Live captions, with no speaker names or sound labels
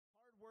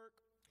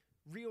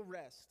real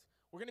rest.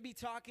 We're going to be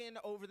talking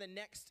over the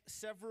next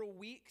several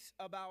weeks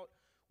about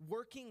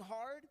working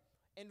hard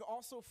and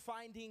also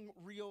finding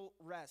real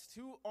rest.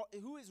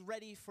 Who is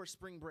ready for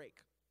spring break?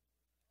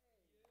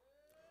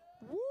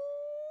 Woo!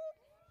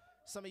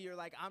 Some of you are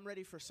like, I'm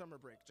ready for summer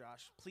break,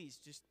 Josh. Please,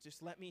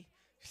 just let me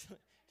just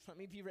let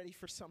me be ready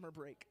for summer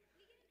break.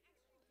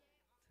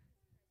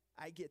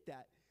 I get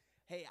that.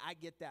 Hey, I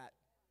get that.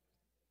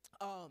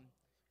 Um,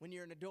 when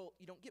you're an adult,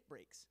 you don't get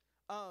breaks.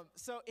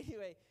 So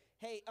anyway,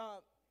 hey,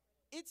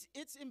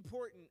 it's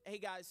important. Hey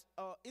guys,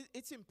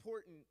 it's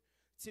important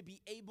to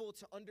be able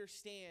to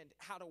understand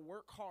how to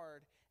work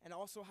hard and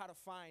also how to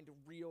find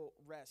real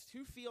rest.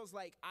 Who feels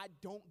like I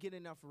don't get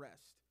enough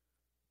rest?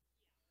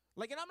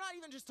 Like, and I'm not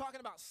even just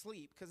talking about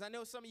sleep, because I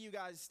know some of you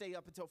guys stay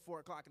up until 4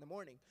 o'clock in the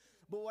morning.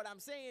 But what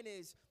I'm saying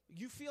is,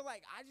 you feel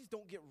like I just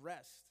don't get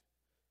rest.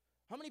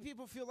 How many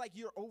people feel like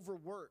you're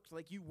overworked?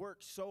 Like you work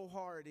so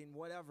hard in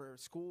whatever,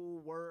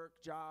 school, work,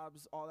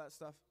 jobs, all that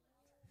stuff?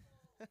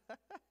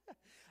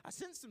 I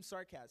sense some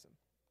sarcasm.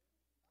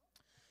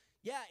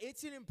 Yeah,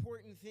 it's an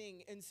important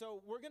thing. And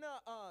so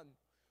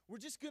we're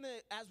just gonna,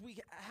 as we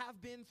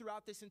have been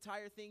throughout this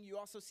entire thing, you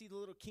also see the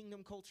little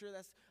kingdom culture.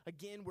 That's,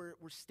 again, we're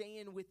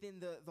staying within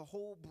the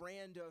whole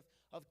brand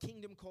of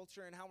kingdom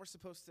culture and how we're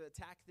supposed to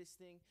attack this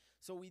thing.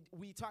 So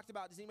we talked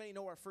about, does anybody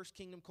know our first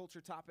kingdom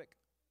culture topic?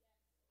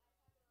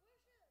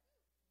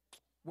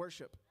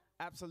 Worship.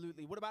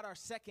 Absolutely. What about our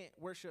second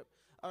worship,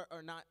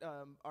 or not,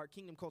 our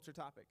kingdom culture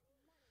topic?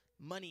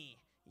 Money.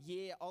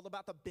 Yeah, all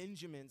about the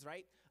Benjamins,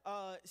 right?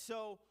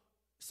 So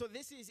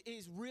this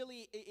is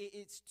really,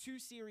 it's two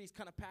series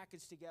kind of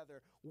packaged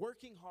together.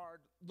 Working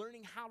hard,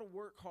 learning how to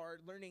work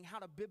hard, learning how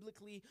to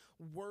biblically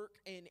work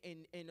and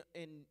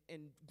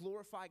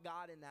glorify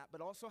God in that, but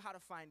also how to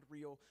find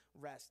real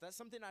rest. That's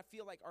something I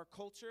feel like our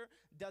culture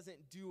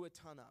doesn't do a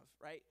ton of,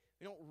 right?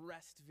 We don't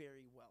rest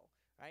very well,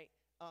 right?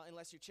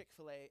 Unless you're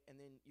Chick-fil-A and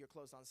then you're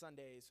closed on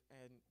Sundays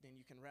and then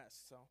you can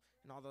rest. So,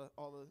 and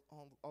all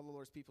the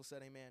Lord's people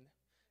said amen.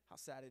 How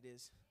sad it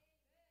is.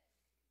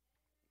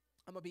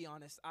 I'm gonna be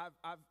honest.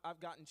 I've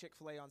gotten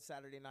Chick-fil-A on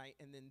Saturday night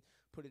and then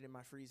put it in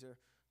my freezer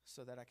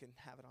so that I can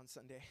have it on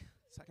Sunday,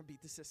 so I can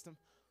beat the system.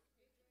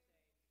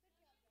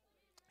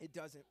 It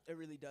doesn't. It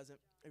really doesn't.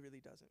 It really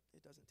doesn't.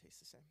 It doesn't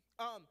taste the same.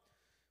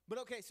 But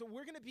okay, so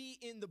we're gonna be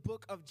in the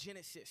book of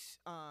Genesis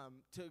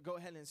to go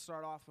ahead and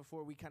start off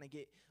before we kind of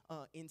get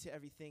into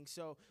everything.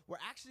 So we're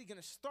actually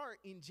gonna start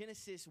in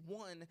Genesis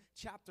 1,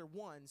 chapter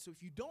 1. So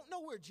if you don't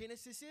know where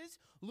Genesis is,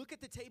 look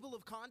at the table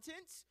of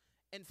contents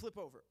and flip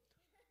over,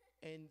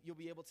 and you'll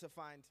be able to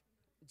find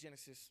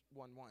Genesis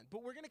 1:1.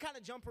 But we're going to kind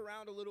of jump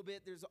around a little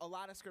bit. There's a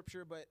lot of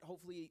scripture, but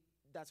hopefully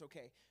that's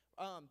okay.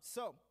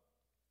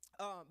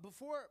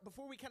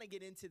 Before we kind of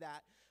get into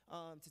that,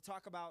 to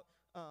talk about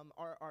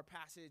our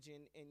passage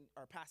and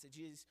our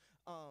passages,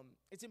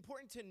 it's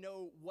important to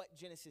know what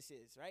Genesis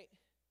is, right?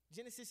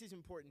 Genesis is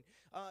important.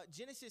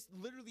 Genesis,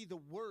 literally the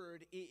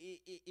word,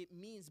 it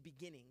means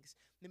beginnings.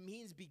 It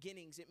means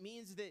beginnings. It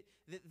means that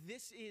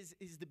this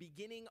is the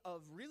beginning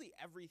of really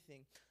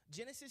everything.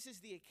 Genesis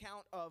is the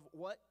account of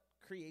what?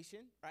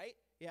 Creation, right?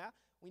 Yeah.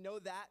 We know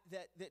that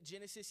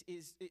Genesis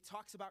it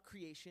talks about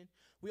creation.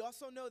 We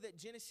also know that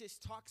Genesis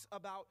talks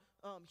about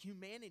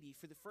humanity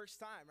for the first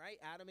time, right?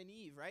 Adam and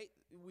Eve, right?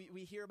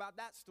 We hear about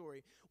that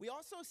story. We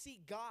also see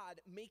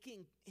God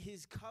making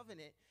his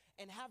covenant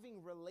and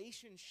having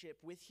relationship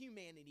with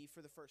humanity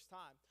for the first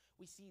time.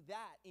 We see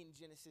that in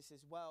Genesis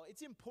as well.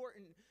 It's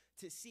important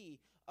to see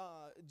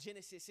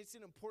Genesis. It's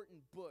an important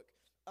book.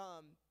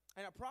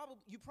 And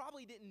you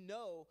probably didn't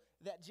know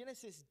that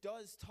Genesis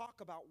does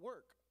talk about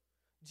work.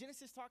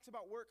 Genesis talks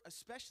about work,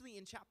 especially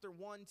in chapter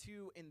 1,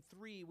 2, and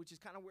 3, which is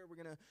kind of where we're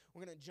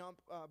gonna jump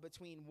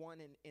between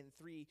 1 and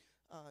 3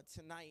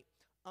 tonight.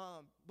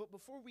 But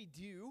before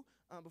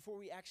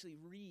we actually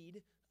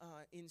read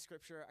in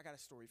Scripture, I got a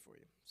story for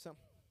you. So,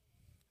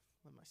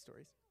 one of my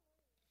stories.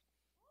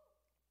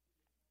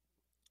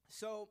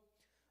 So,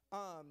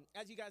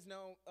 as you guys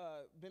know,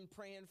 been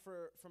praying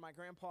for my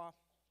grandpa,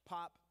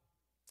 Pop.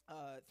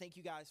 Thank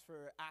you guys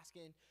for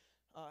asking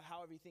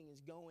how everything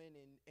is going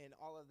and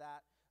all of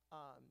that.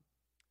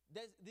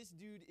 This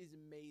dude is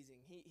amazing.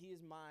 He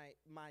is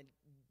my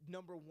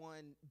number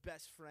one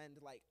best friend.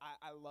 Like,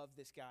 I love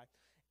this guy.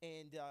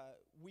 And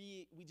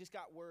we just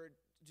got word,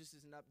 just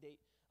as an update,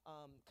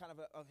 kind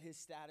of his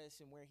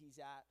status and where he's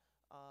at.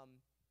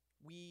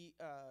 We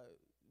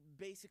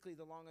basically,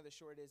 the long or the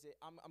short is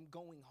I'm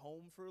going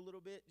home for a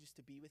little bit just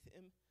to be with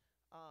him.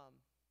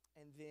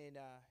 And then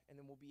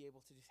we'll be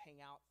able to just hang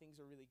out. Things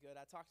are really good.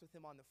 I talked with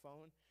him on the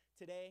phone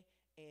today,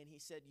 and he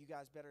said, you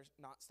guys better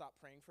not stop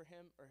praying for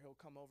him or he'll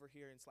come over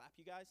here and slap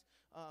you guys.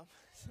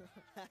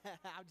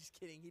 I'm just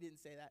kidding. He didn't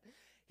say that.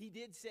 He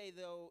did say,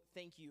 though,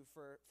 thank you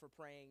for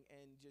praying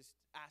and just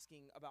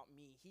asking about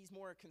me. He's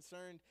more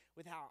concerned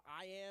with how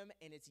I am,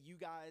 and it's you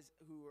guys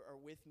who are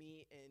with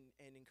me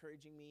and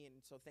encouraging me,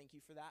 and so thank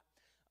you for that.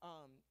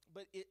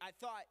 But I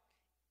thought,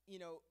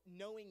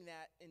 knowing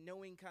that and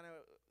knowing kind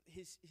of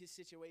his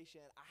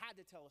situation, I had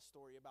to tell a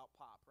story about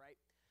Pop, right?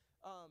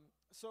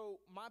 So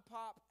my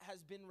pop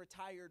has been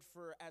retired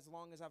for as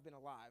long as I've been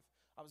alive.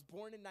 I was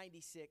born in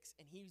 96,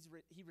 and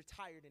he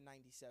retired in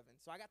 97.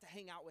 So I got to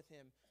hang out with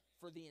him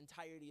for the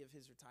entirety of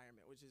his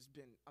retirement, which has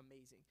been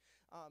amazing.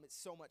 It's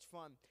so much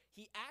fun.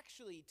 He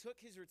actually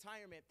took his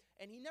retirement,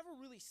 and he never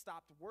really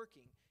stopped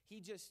working. He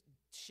just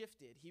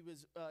shifted. He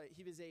was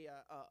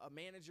a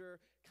manager,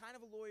 kind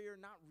of a lawyer,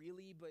 not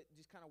really, but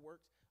just kind of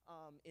worked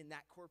in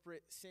that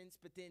corporate sense.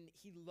 But then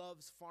he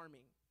loves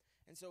farming.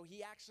 And so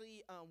he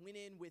actually went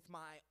in with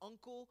my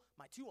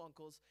two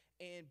uncles,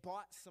 and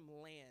bought some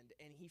land,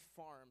 and he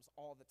farms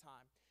all the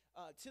time.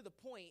 To the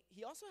point,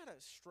 he also had a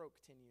stroke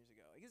 10 years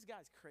ago. Like, this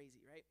guy's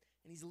crazy, right?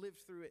 And he's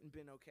lived through it and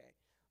been okay.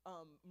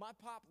 My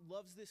pop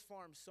loves this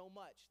farm so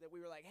much that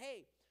we were like,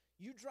 hey,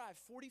 you drive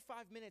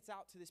 45 minutes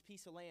out to this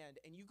piece of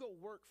land, and you go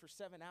work for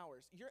 7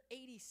 hours. You're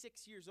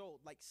 86 years old.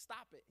 Like,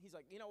 stop it. He's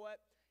like, you know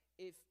what?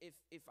 If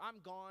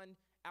I'm gone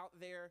out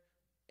there,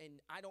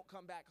 and I don't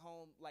come back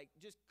home, like,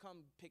 just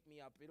come pick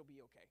me up. It'll be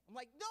okay. I'm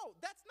like, no,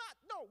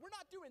 we're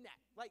not doing that.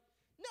 Like,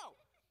 no.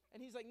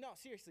 And he's like, no,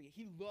 seriously.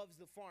 He loves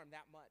the farm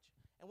that much.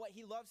 And what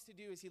he loves to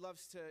do is he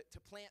loves to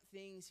plant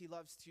things. He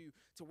loves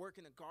to work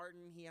in a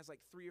garden. He has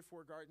like 3 or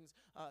 4 gardens.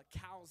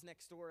 Cows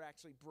next door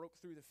actually broke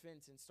through the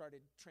fence and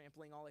started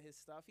trampling all of his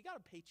stuff. He got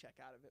a paycheck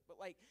out of it. But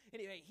like,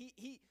 anyway,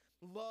 he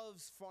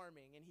loves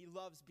farming, and he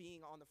loves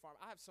being on the farm.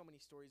 I have so many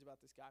stories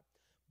about this guy.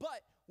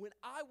 But when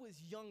I was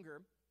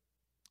younger,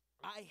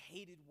 I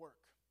hated work,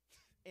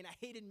 and I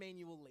hated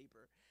manual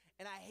labor,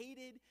 and I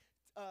hated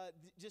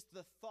just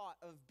the thought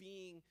of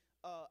being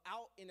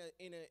out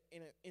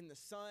in the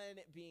sun,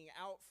 being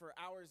out for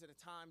hours at a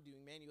time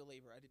doing manual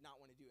labor. I did not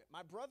want to do it.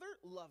 My brother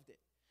loved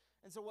it.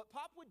 And so what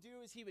Pop would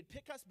do is he would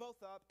pick us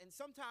both up, and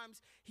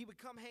sometimes he would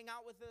come hang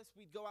out with us.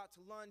 We'd go out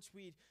to lunch.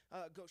 We'd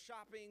go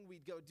shopping.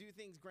 We'd go do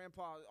things.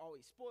 Grandpa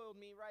always spoiled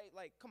me, right?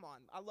 Like, come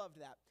on. I loved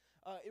that.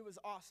 It was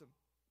awesome.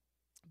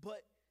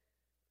 But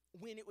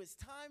when it was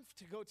time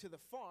to go to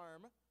the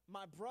farm,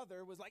 my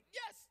brother was like,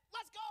 yes,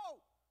 let's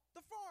go.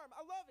 The farm,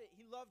 I love it.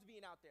 He loved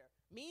being out there.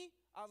 Me,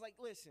 I was like,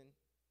 listen,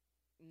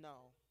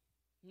 no,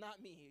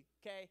 not me,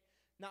 okay?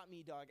 Not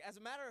me, dog. As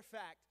a matter of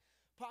fact,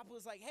 Papa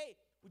was like, hey,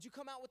 would you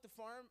come out with the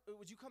farm?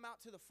 Would you come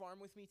out to the farm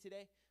with me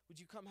today? Would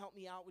you come help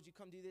me out? Would you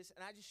come do this?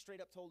 And I just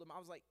straight up told him, I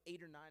was like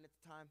 8 or 9 at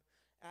the time,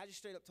 and I just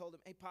straight up told him,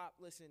 hey, Pop,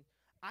 listen,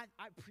 I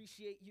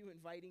appreciate you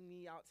inviting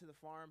me out to the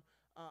farm.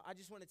 I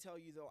just want to tell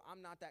you, though,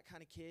 I'm not that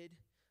kind of kid.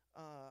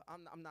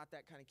 I'm not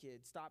that kind of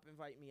kid. Stop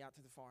inviting me out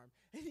to the farm.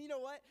 And you know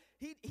what?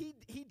 He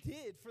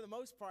did for the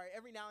most part.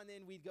 Every now and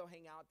then we'd go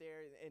hang out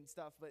there and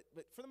stuff. But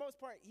for the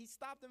most part, he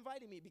stopped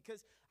inviting me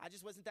because I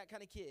just wasn't that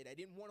kind of kid. I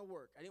didn't want to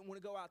work. I didn't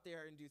want to go out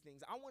there and do things.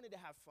 I wanted to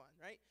have fun,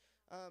 right?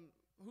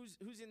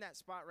 Who's in that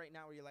spot right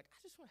now where you're like, I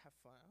just want to have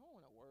fun. I don't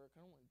want to work.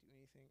 I don't want to do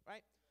anything,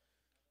 right?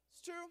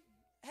 It's true.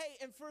 Hey,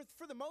 and for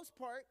the most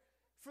part,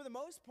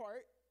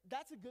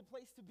 that's a good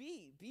place to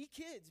be. Be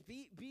kids.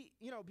 Be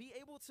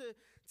able to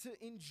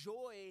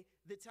enjoy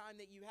the time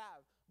that you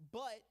have.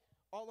 But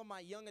all of my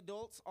young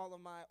adults, all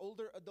of my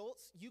older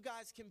adults, you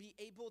guys can be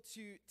able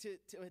to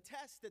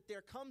attest that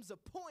there comes a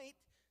point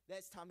that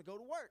it's time to go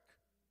to work.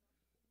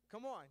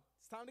 Come on,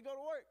 it's time to go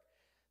to work.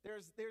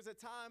 There's a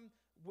time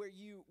where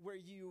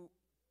you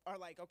are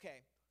like,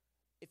 okay,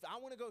 if I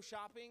want to go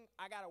shopping,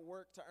 I got to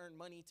work to earn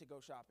money to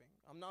go shopping.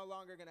 I'm no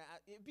longer going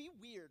to, it'd be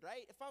weird,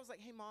 right? If I was like,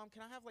 hey, Mom,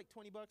 can I have like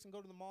 $20 and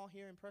go to the mall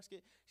here in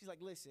Prescott? She's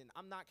like, listen,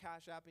 I'm not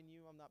Cash Apping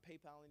you. I'm not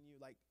PayPaling you.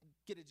 Like,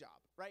 get a job,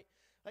 right?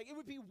 Like, it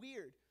would be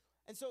weird.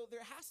 And so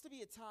there has to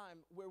be a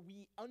time where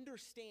we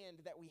understand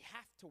that we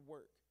have to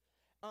work.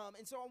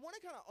 And so I want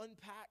to kind of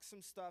unpack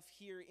some stuff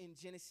here in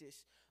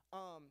Genesis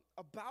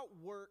about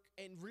work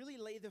and really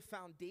lay the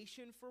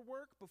foundation for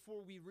work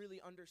before we really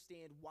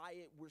understand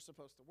why we're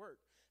supposed to work.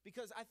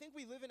 Because I think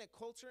we live in a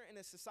culture and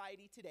a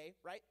society today,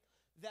 right,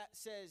 that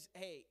says,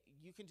 hey,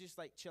 you can just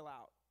like chill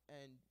out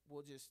and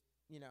we'll just,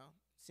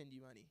 send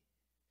you money.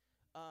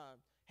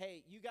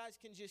 Hey, you guys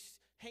can just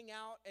hang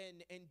out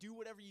and do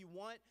whatever you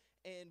want,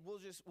 and we'll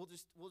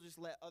just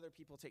let other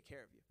people take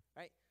care of you,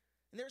 right?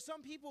 And there are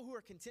some people who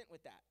are content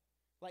with that.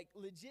 Like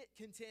legit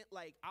content,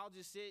 like I'll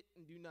just sit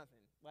and do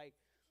nothing. Like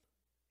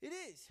it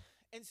is.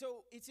 And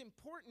so it's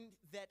important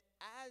that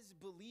as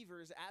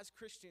believers, as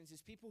Christians,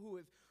 as people who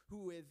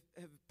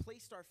have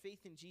placed our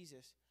faith in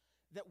Jesus,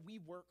 that we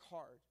work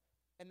hard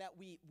and that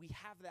we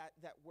have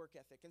that work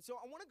ethic. And so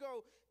I want to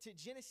go to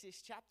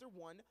Genesis chapter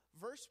 1,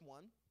 verse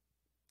 1.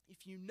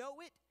 If you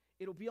know it,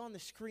 it'll be on the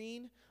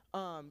screen.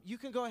 You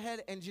can go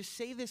ahead and just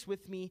say this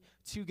with me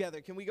together.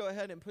 Can we go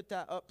ahead and put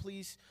that up,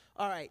 please?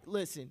 All right,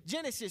 listen.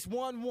 Genesis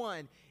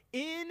 1:1.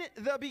 In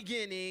the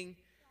beginning,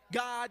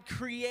 God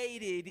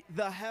created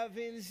the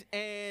heavens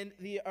and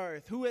the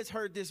earth. Who has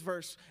heard this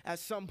verse at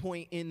some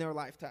point in their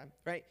lifetime,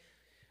 right?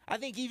 I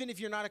think even if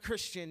you're not a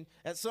Christian,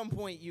 at some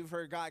point you've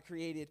heard God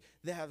created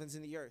the heavens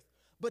and the earth.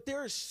 But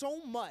there is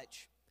so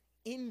much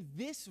in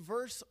this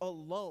verse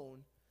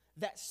alone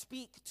that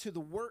speak to the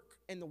work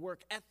and the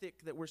work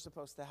ethic that we're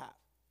supposed to have,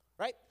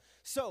 right?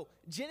 So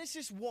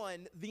Genesis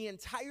 1, the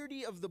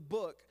entirety of the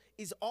book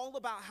is all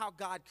about how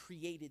God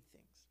created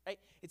things. right?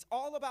 It's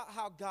all about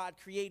how God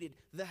created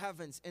the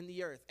heavens and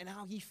the earth and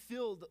how he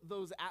filled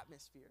those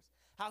atmospheres,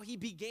 how he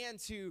began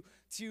to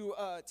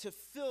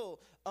fill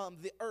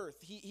the earth.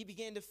 He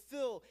began to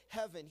fill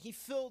heaven. He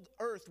filled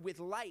earth with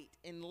light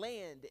and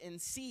land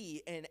and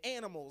sea and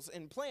animals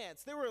and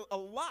plants. There were a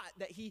lot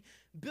that he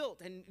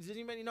built. And does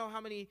anybody know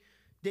how many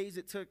days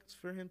it took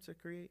for him to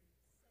create?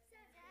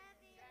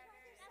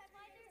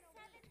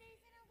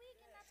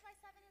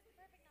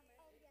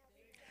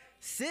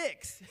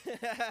 6.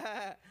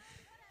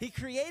 He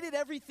created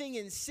everything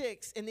in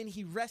 6, and then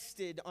he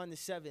rested on the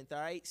 7th, all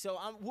right? So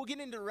we'll get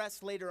into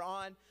rest later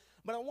on,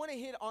 but I want to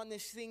hit on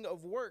this thing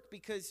of work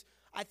because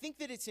I think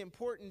that it's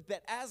important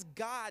that as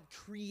God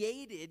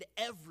created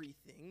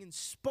everything and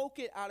spoke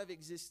it out of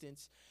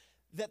existence,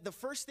 that the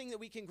first thing that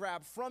we can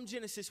grab from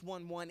Genesis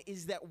 1:1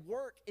 is that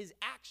work is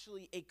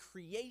actually a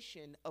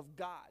creation of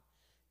God.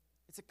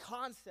 It's a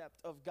concept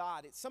of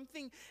God. It's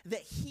something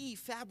that he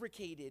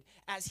fabricated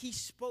as he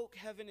spoke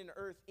heaven and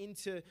earth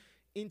into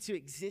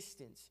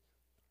existence.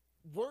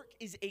 Work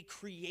is a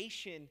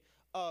creation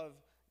of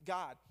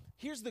God.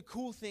 Here's the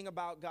cool thing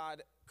about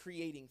God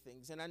creating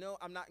things. And I know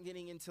I'm not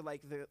getting into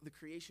like the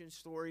creation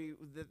story.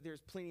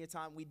 There's plenty of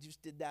time. We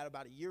just did that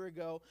about a year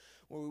ago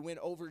where we went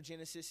over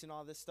Genesis and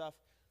all this stuff.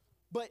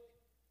 But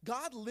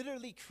God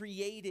literally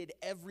created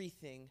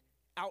everything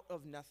out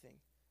of nothing.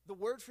 The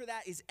word for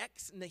that is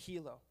ex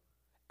nihilo.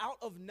 Out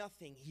of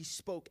nothing, he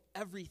spoke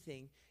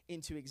everything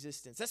into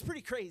existence. That's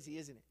pretty crazy,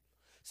 isn't it?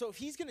 So if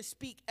he's going to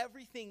speak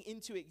everything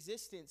into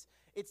existence,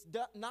 it's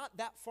not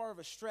that far of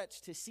a stretch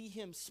to see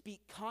him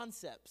speak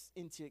concepts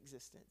into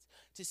existence,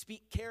 to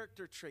speak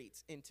character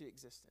traits into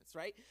existence,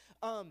 right?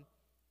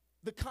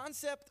 The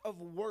concept of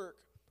work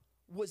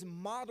was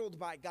modeled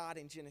by God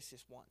in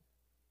Genesis 1.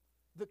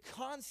 The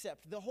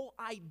concept, the whole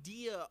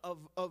idea of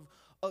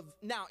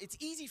now, it's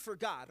easy for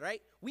God,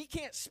 right? We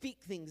can't speak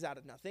things out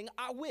of nothing.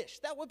 I wish.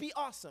 That would be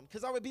awesome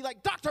because I would be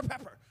like, Dr.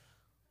 Pepper.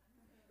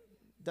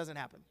 Doesn't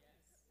happen.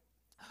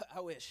 I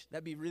wish.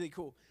 That'd be really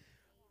cool.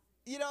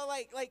 You know,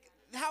 like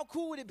how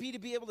cool would it be to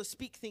be able to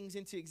speak things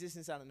into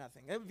existence out of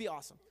nothing? That would be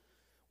awesome.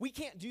 We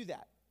can't do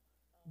that.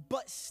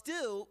 But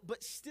still,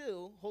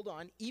 hold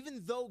on,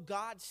 even though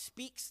God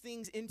speaks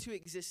things into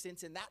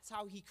existence and that's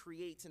how he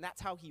creates and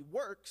that's how he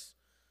works,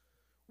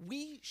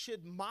 we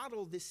should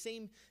model the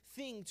same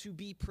thing to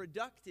be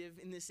productive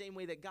in the same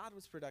way that God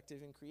was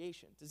productive in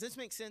creation. Does this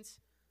make sense?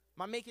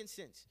 Am I making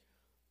sense?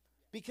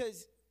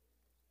 Because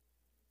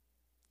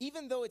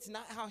even though it's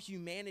not how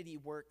humanity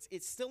works,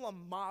 it's still a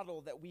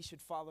model that we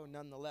should follow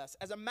nonetheless.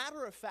 As a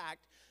matter of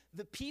fact,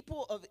 the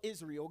people of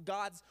Israel,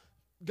 God's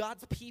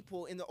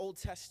people in the Old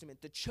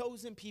Testament, the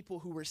chosen people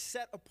who were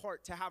set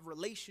apart to have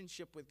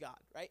relationship with God,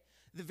 right?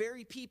 The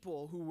very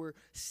people who were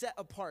set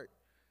apart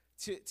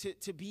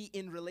to be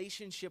in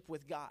relationship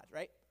with God,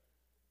 right?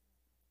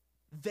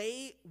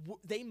 They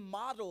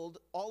modeled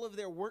all of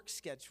their work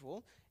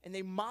schedule, and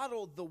they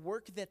modeled the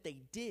work that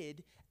they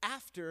did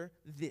after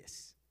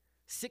this.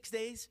 6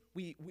 days,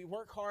 we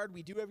work hard,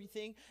 we do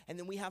everything, and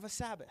then we have a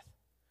Sabbath.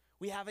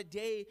 We have a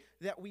day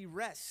that we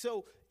rest.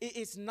 So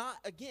it's not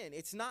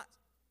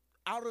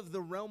out of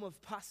the realm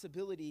of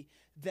possibility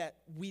that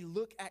we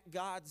look at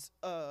God's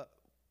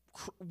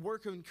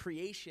work in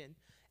creation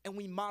and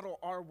we model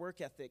our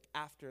work ethic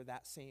after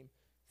that same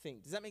thing.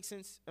 Does that make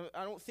sense?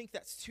 I don't think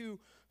that's too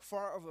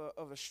far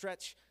of a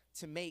stretch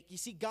to make. You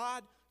see,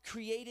 God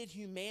created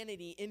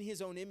humanity in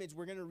his own image.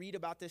 We're going to read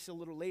about this a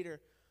little later.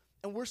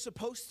 And we're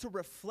supposed to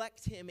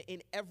reflect him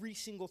in every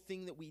single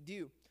thing that we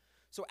do.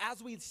 So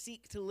as we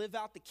seek to live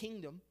out the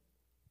kingdom,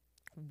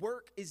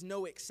 work is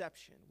no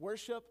exception.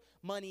 Worship,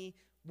 money,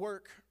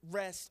 work,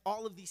 rest,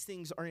 all of these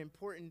things are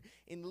important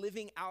in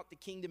living out the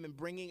kingdom and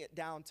bringing it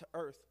down to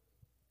earth.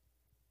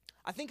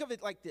 I think of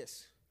it like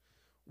this.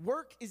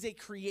 Work is a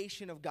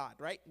creation of God,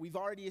 right? We've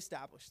already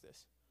established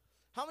this.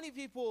 How many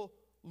people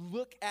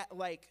look at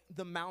like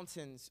the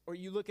mountains or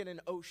you look at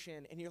an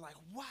ocean and you're like,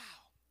 wow,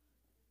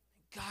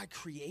 God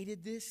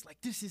created this?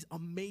 Like, this is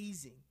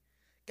amazing.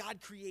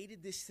 God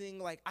created this thing.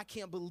 Like, I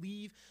can't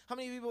believe. How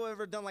many people have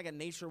ever done like a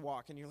nature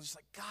walk and you're just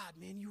like, God,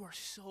 man, you are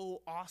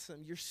so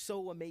awesome. You're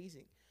so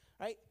amazing,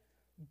 right?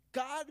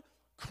 God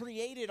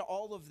created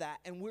all of that,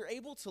 and we're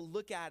able to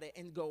look at it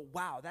and go,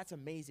 wow, that's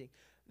amazing.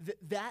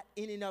 That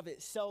in and of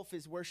itself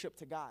is worship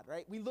to God,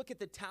 right? We look at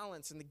the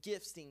talents and the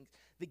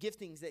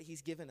giftings that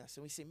he's given us,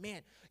 and we say,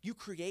 man, you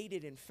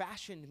created and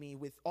fashioned me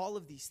with all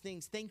of these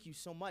things. Thank you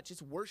so much.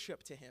 It's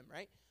worship to him,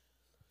 right?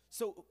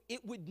 So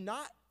it would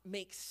not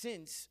make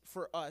sense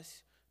for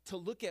us to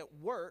look at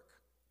work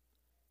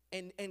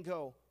and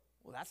go,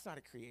 well, that's not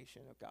a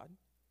creation of God.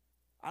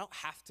 I don't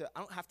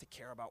have to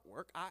care about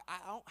work. I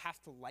don't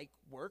have to like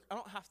work. I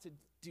don't have to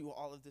do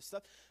all of this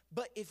stuff.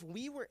 But if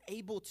we were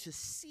able to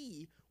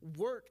see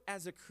work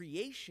as a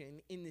creation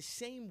in the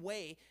same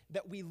way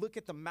that we look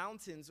at the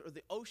mountains or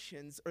the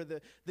oceans or the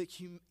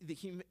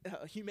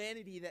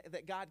humanity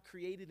that God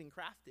created and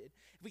crafted,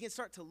 if we can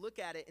start to look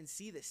at it and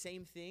see the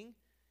same thing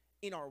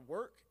in our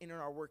work and in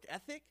our work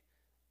ethic,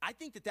 I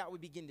think that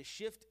would begin to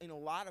shift in a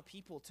lot of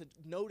people to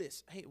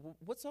notice, hey,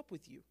 what's up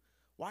with you?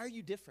 Why are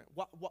you different?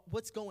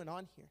 What's going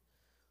on here?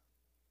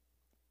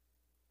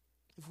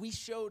 If we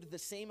showed the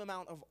same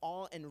amount of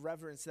awe and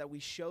reverence that we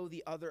show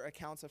the other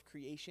accounts of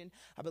creation,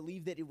 I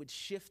believe that it would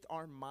shift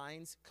our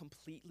minds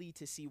completely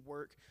to see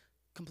work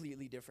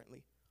completely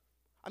differently.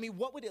 I mean,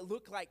 what would it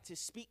look like to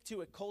speak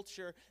to a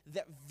culture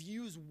that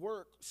views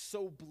work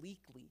so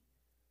bleakly,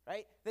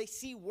 right? They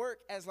see work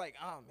as like,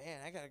 oh man,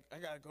 I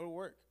gotta go to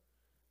work.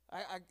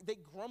 They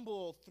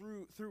grumble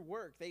through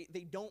work.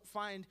 They don't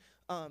find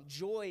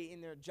joy in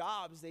their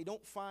jobs. They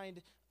don't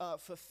find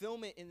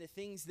fulfillment in the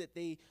things that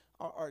they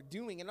are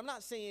doing. And I'm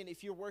not saying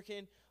if you're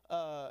working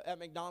at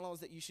McDonald's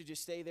that you should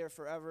just stay there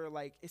forever,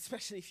 like,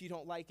 especially if you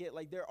don't like it.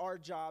 Like, there are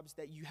jobs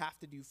that you have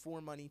to do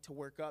for money to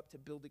work up, to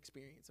build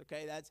experience,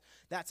 okay?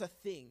 That's a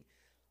thing.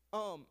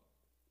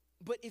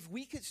 But if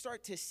we could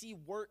start to see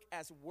work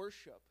as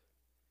worship,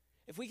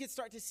 if we could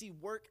start to see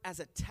work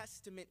as a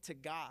testament to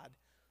God,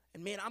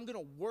 and man, I'm going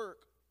to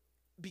work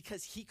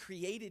because he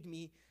created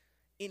me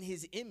in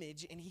his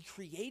image and he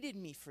created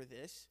me for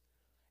this.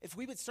 If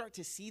we would start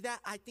to see that,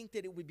 I think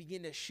that it would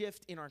begin to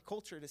shift in our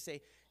culture to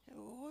say, hey,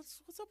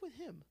 what's up with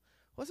him?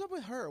 What's up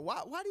with her?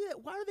 Why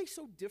are they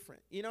so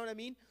different? You know what I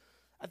mean?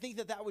 I think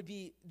that would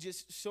be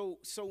just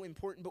so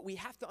important. But we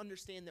have to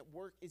understand that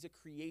work is a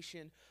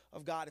creation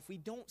of God. If we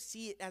don't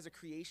see it as a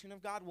creation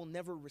of God, we'll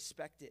never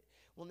respect it.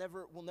 We'll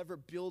never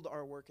build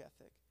our work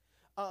ethic.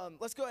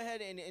 Let's go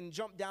ahead and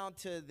jump down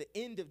to the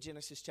end of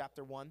Genesis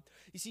chapter 1.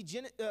 You see,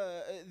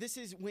 this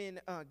is when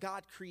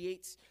God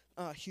creates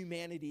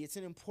humanity. It's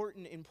an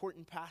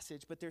important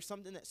passage, but there's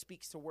something that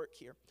speaks to work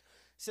here.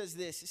 It says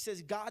this. It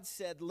says, God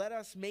said, let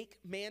us make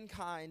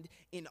mankind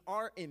in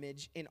our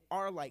image, in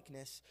our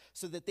likeness,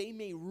 so that they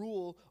may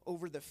rule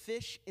over the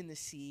fish in the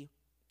sea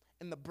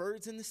and the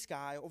birds in the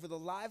sky, over the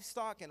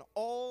livestock and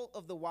all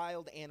of the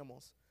wild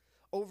animals,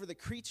 over the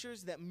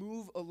creatures that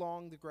move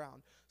along the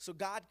ground. So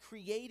God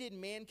created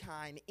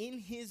mankind in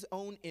his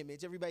own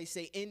image. Everybody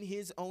say, in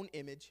his own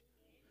image.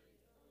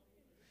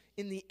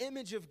 In the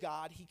image of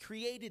God, he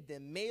created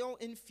them. Male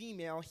and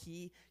female,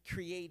 he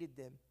created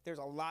them. There's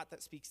a lot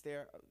that speaks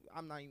there.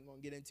 I'm not even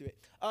going to get into it.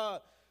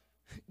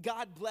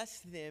 God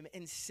blessed them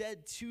and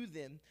said to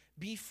them,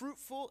 be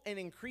fruitful and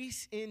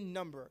increase in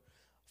number.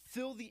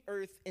 Fill the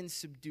earth and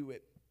subdue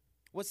it.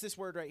 What's this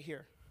word right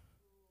here?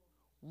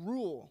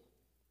 Rule.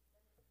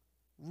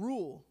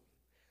 Rule.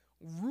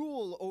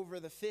 Rule over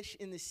the fish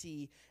in the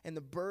sea and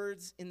the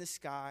birds in the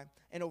sky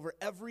and over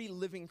every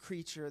living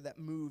creature that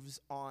moves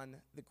on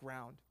the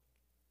ground.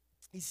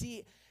 You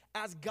see,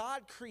 as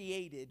God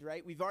created,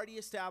 right, we've already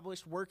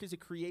established work is a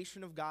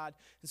creation of God,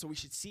 and so we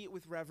should see it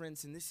with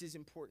reverence, and this is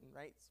important,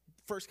 right?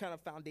 First kind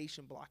of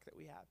foundation block that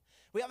we have.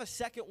 We have a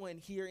second one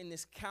here in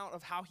this count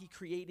of how he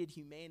created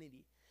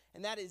humanity,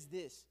 and that is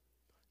this,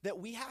 that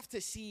we have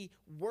to see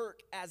work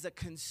as a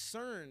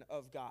concern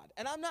of God.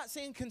 And I'm not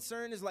saying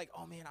concern is like,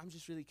 oh man, I'm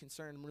just really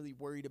concerned. I'm really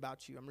worried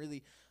about you.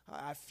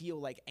 I feel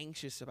like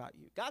anxious about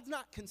you. God's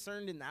not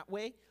concerned in that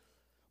way,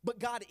 but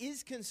God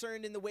is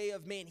concerned in the way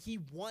of, man, he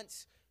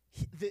wants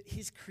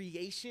his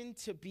creation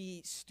to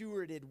be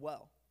stewarded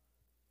well,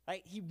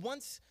 right? He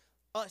wants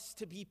us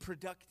to be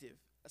productive,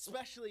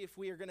 especially if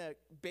we are going to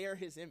bear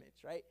his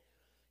image, right?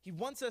 He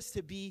wants us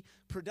to be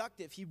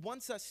productive. He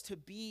wants us to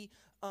be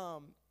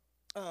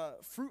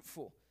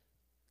fruitful.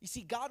 You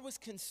see, God was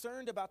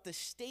concerned about the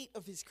state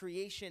of his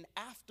creation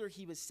after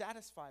he was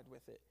satisfied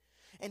with it.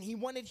 And he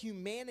wanted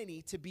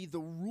humanity to be the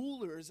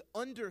rulers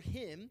under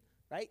him,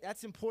 right?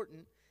 That's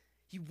important.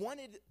 He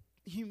wanted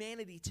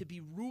humanity to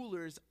be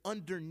rulers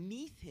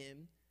underneath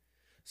him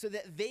so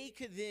that they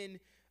could then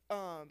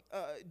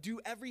do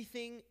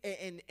everything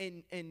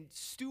and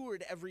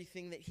steward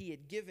everything that he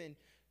had given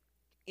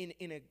in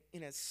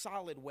a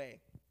solid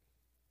way.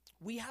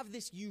 We have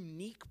this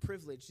unique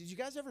privilege. Did you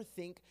guys ever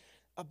think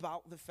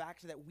about the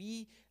fact that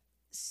we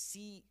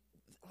see,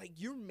 like,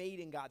 you're made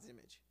in God's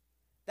image?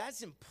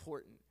 That's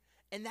important.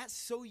 And that's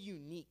so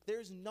unique.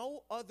 There's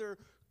no other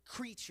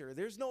creature,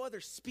 there's no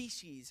other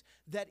species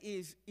that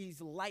is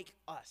like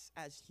us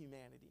as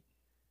humanity.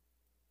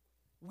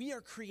 We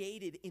are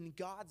created in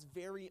God's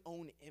very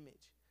own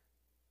image.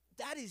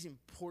 That is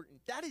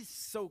important. That is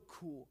so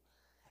cool.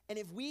 And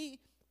if we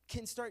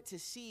can start to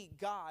see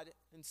God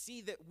and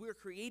see that we're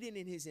created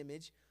in his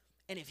image,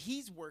 and if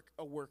he's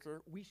a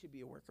worker, we should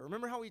be a worker.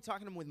 Remember how we were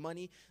talking with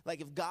money? Like,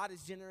 if God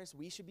is generous,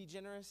 we should be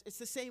generous. It's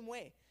the same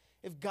way.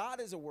 If God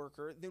is a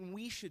worker, then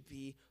we should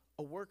be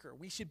a worker.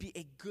 We should be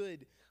a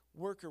good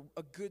worker,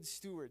 a good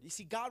steward. You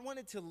see, God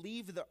wanted to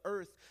leave the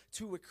earth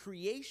to a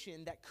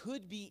creation that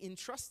could be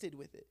entrusted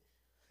with it.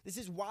 This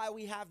is why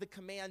we have the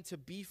command to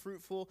be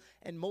fruitful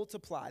and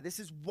multiply. This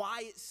is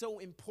why it's so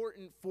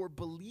important for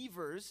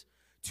believers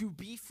to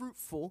be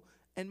fruitful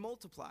and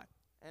multiply.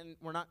 And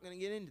we're not going to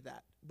get into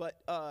that,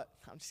 but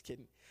I'm just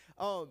kidding.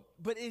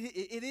 But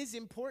it is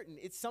important.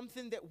 It's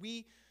something that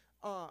we,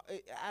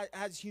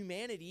 as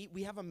humanity,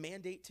 we have a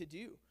mandate to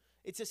do.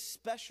 It's a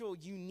special,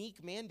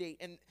 unique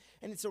mandate, and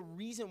it's a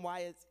reason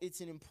why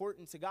it's an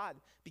importance to God,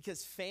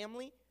 because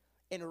family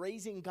and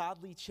raising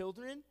godly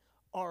children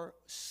are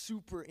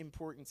super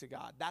important to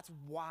God. That's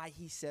why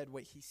he said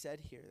what he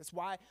said here. That's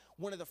why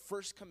one of the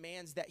first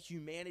commands that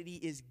humanity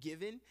is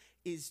given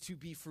is to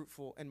be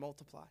fruitful and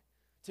multiply,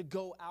 to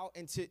go out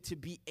and to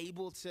be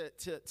able to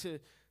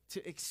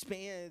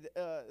expand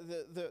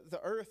the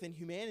earth and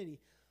humanity.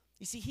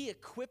 You see, he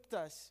equipped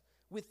us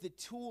with the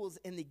tools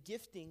and the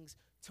giftings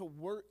to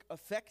work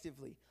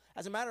effectively.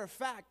 As a matter of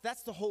fact,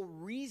 that's the whole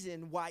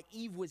reason why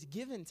Eve was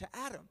given to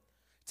Adam.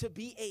 To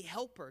be a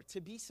helper,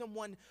 to be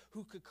someone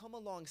who could come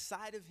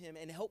alongside of him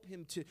and help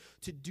him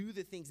to do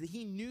the things that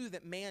he knew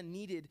that man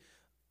needed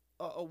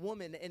a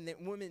woman and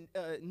that women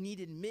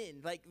needed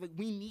men. Like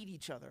we need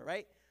each other,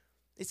 right?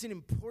 It's an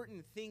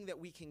important thing that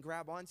we can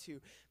grab onto,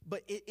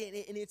 but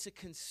it's a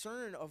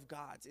concern of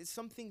God's. It's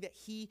something that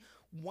he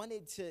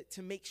wanted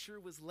to make sure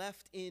was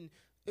left in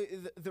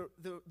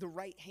the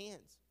right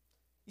hands.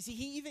 You see,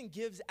 he even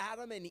gives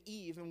Adam and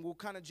Eve, and we'll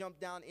kind of jump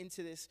down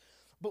into this,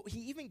 but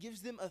he even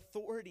gives them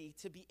authority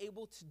to be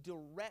able to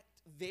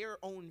direct their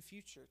own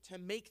future, to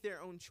make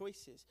their own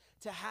choices,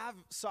 to have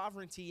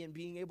sovereignty and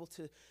being able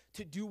to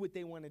do what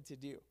they wanted to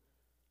do.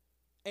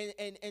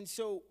 And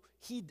so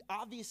he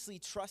obviously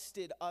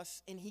trusted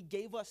us, and he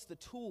gave us the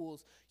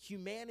tools.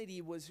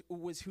 Humanity was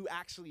who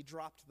actually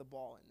dropped the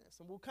ball in this.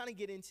 And we'll kind of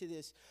get into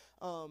this,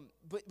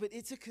 but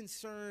it's a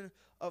concern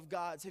of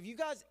God's. Have you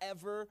guys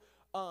ever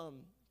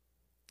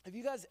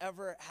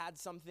had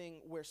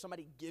something where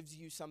somebody gives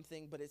you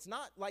something, but it's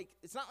not like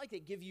they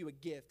give you a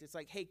gift. It's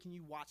like, hey, can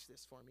you watch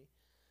this for me?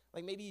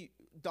 Like maybe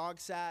dog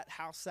sat,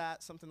 house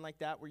sat, something like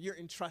that, where you're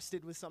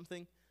entrusted with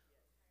something.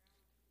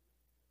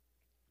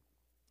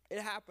 It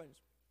happens.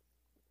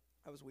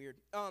 That was weird.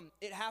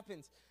 It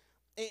happens.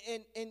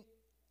 And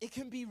it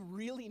can be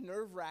really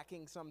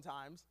nerve-wracking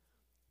sometimes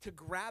to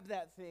grab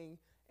that thing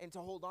and to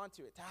hold on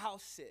to it, to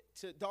house sit,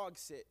 to dog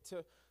sit,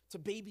 to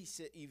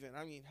babysit even.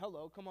 I mean,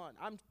 hello, come on.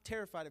 I'm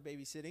terrified of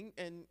babysitting,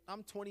 and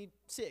I'm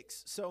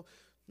 26. So,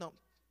 no,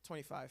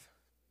 25.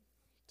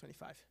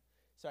 25.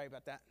 Sorry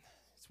about that.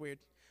 It's weird.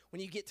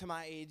 When you get to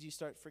my age, you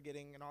start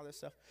forgetting and all this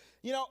stuff.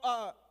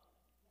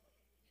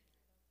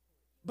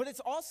 But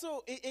it's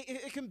also,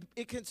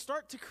 it can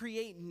start to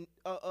create,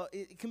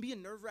 it can be a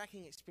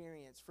nerve-wracking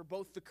experience for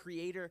both the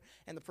creator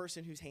and the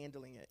person who's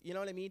handling it. You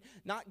know what I mean?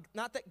 Not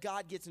that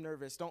God gets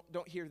nervous.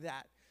 Don't hear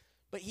that.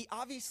 But he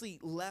obviously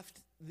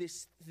left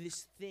this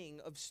thing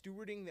of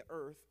stewarding the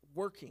earth,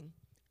 working,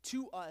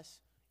 to us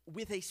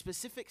with a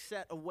specific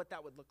set of what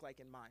that would look like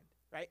in mind,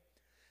 right?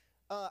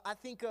 I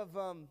think of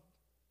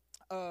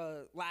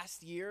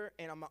last year,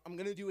 and I'm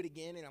going to do it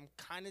again, and I'm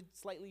kind of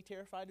slightly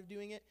terrified of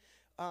doing it.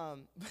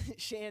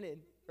 Shannon,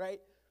 right?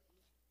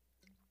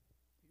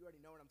 You already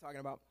know what I'm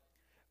talking about.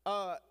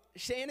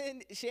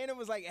 Shannon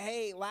was like,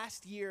 hey,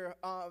 last year,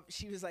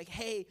 she was like,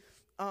 hey,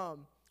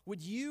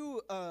 would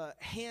you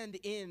hand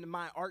in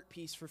my art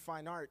piece for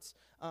fine arts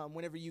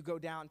whenever you go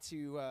down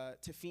to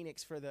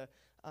Phoenix for the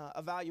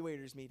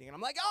evaluators meeting? And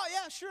I'm like, oh,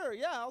 yeah, sure.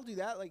 Yeah, I'll do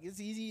that. Like, it's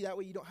easy. That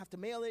way you don't have to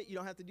mail it. You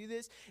don't have to do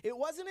this. It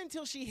wasn't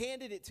until she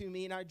handed it to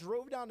me and I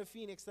drove down to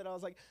Phoenix that I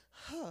was like,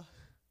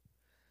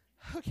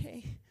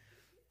 okay,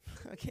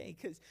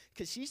 because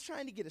she's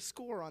trying to get a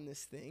score on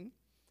this thing.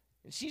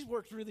 And she's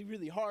worked really,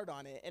 really hard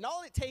on it. And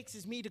all it takes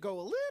is me to go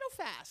a little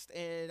fast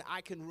and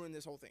I can ruin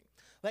this whole thing.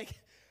 Like,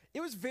 it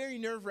was very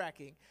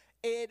nerve-wracking.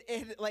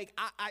 And like,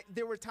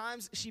 there were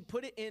times she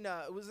put it in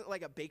it was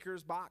like a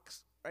baker's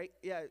box, right?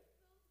 Yeah.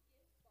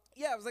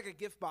 Yeah, it was like a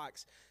gift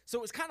box. So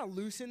it was kind of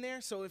loose in there.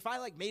 So if I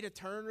like made a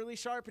turn really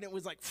sharp and it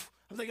was like,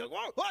 I was like,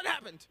 whoa, what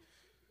happened?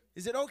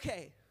 Is it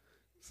okay?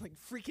 It's like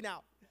freaking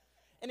out.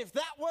 And if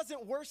that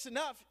wasn't worse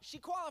enough, she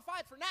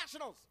qualified for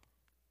nationals.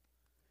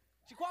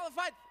 She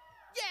qualified,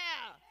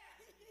 yeah.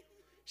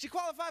 She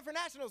qualified for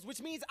nationals,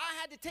 which means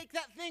I had to take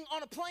that thing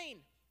on a plane.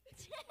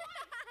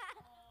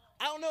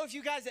 I don't know if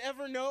you guys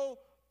ever know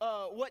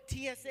what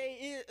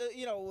TSA is.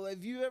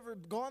 Have you ever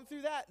gone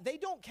through that? They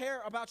don't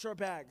care about your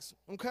bags,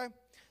 okay?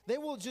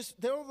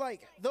 They'll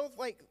like,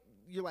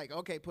 you're like,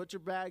 okay, put your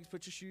bags,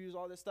 put your shoes,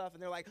 all this stuff.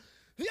 And they're like,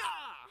 yeah,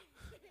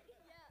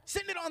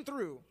 send it on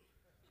through.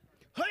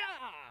 Yeah.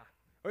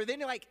 Or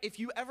then like, if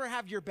you ever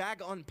have your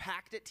bag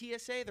unpacked at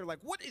TSA, they're like,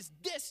 what is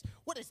this?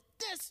 What is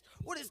this?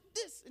 What is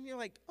this? And you're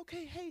like,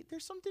 okay, hey,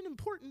 there's something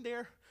important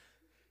there.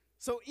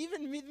 So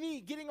even with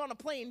me getting on a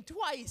plane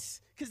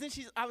twice, because then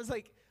I was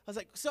like,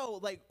 so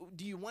like,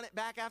 do you want it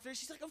back after?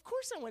 She's like, of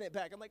course I want it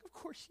back. I'm like, of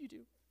course you do.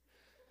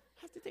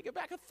 I have to take it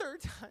back a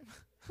third time.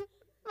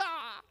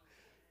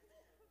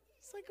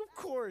 It's like, of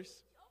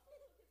course.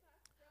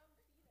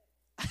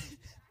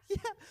 Yeah,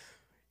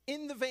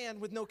 in the van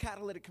with no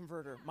catalytic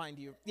converter, mind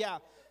you. Yeah.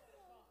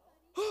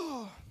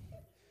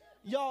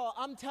 Y'all,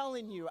 I'm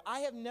telling you, I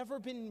have never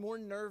been more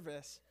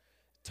nervous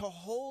to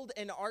hold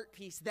an art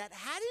piece that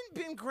hadn't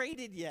been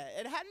graded yet.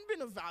 It hadn't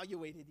been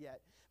evaluated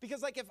yet.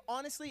 Because like, if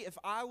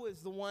I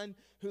was the one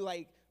who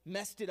like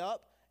messed it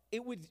up,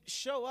 it would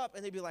show up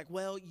and they'd be like,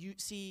 well,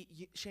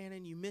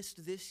 Shannon, you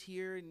missed this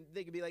here. And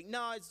they could be like,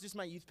 no, it's just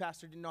my youth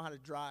pastor didn't know how to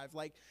drive.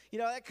 Like,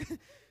 that could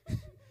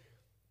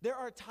there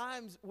are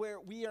times where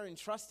we are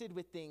entrusted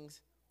with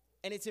things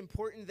And it's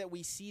important that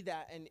we see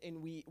that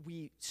and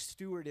we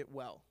steward it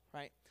well,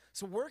 right?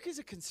 So work is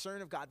a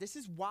concern of God. This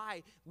is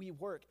why we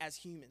work as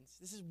humans.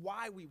 This is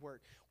why we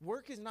work.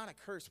 Work is not a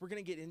curse. We're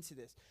going to get into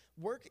this.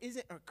 Work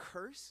isn't a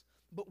curse,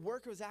 but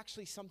work was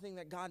actually something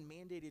that God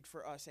mandated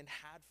for us and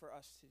had for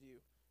us to do,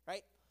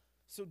 right?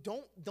 So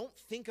don't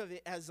think of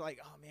it as like,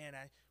 oh man,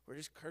 we're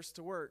just cursed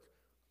to work.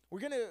 We're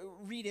going to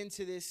read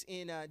into this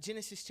in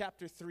Genesis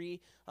chapter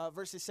 3,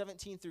 verses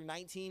 17 through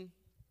 19.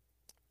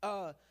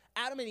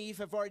 Adam and Eve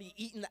have already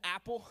eaten the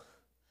apple,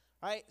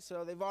 right?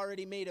 So they've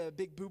already made a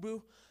big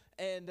boo-boo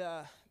and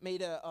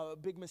made a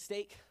big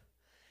mistake.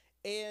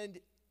 And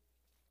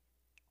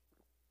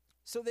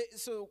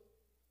so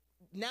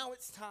now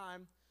it's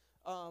time,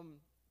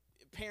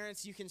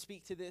 parents, you can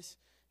speak to this.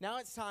 Now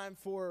it's time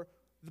for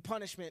the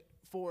punishment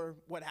for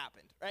what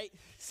happened, right?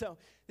 So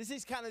this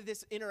is kind of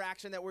this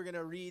interaction that we're going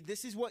to read.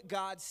 This is what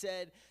God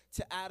said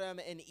to Adam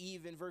and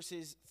Eve in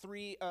verses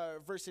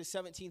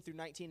 17 through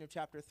 19 of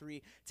chapter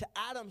 3. To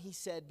Adam, he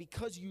said,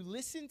 because you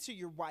listened to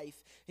your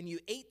wife and you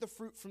ate the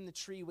fruit from the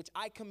tree which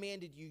I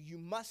commanded you, you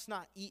must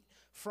not eat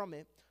from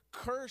it.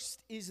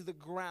 Cursed is the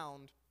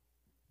ground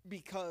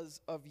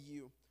because of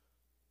you.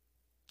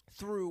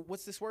 Through,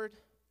 what's this word?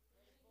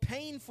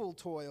 Painful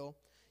toil.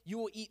 You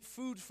will eat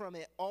food from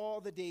it all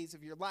the days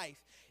of your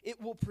life.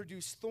 It will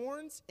produce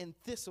thorns and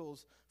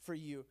thistles for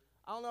you.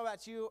 I don't know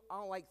about you. I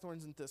don't like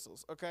thorns and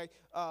thistles, okay?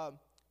 And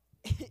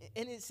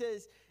it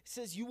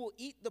says, you will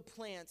eat the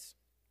plants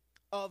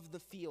of the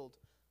field.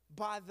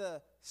 By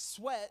the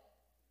sweat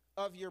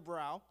of your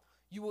brow,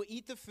 you will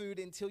eat the food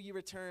until you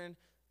return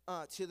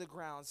to the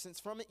ground. Since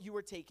from it you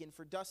were taken,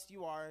 for dust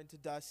you are, and to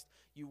dust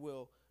you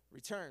will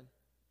return.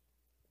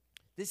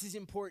 This is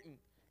important.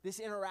 This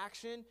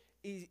interaction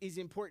is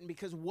important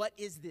because what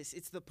is this?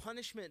 It's the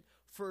punishment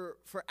for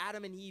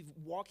Adam and Eve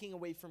walking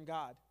away from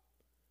God.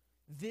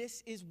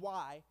 This is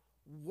why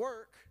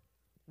work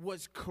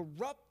was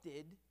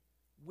corrupted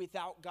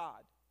without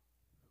God.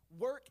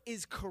 Work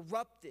is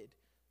corrupted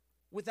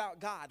without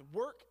God.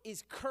 Work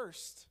is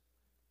cursed.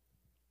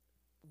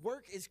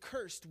 Work is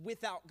cursed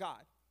without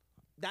God.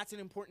 That's an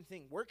important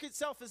thing. Work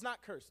itself is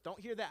not cursed. Don't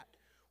hear that.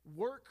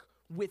 Work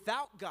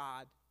without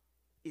God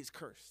is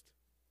cursed.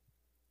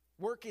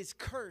 Work is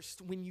cursed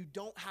when you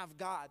don't have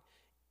God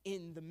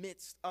in the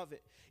midst of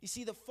it. You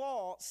see, the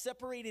fall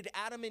separated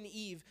Adam and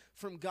Eve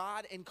from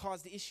God and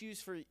caused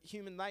issues for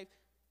human life.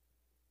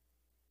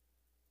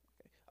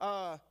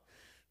 Okay.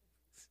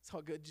 It's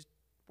all good. Just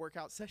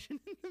workout session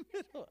in the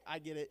middle. I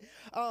get it.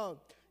 No,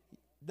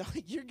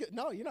 you're good.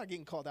 No, you're not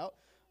getting called out.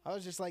 I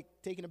was just like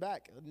taken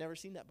aback. I've never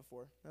seen that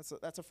before.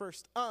 That's a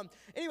first.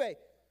 Anyway,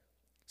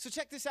 so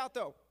check this out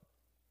though.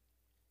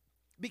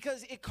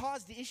 Because it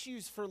caused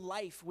issues for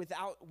life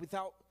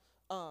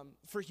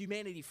for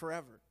humanity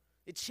forever.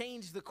 It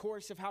changed the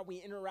course of how we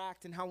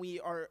interact and how we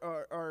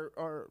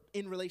are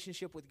in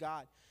relationship with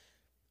God.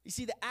 You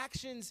see, the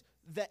actions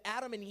that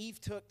Adam and Eve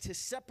took to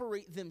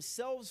separate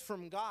themselves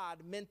from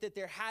God meant that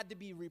there had to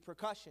be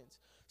repercussions.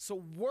 So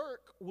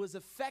work was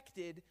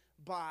affected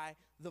by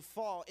the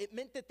fall. It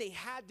meant that they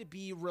had to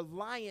be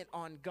reliant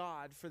on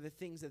God for the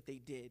things that they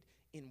did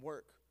in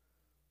work.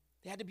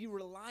 They had to be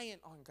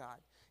reliant on God.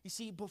 You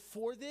see,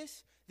 before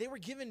this, they were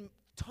given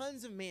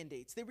tons of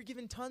mandates. They were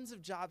given tons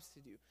of jobs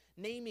to do,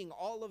 naming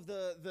all of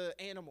the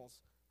animals.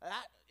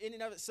 That in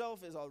and of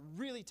itself is a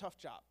really tough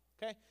job,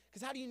 okay?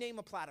 Because how do you name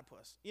a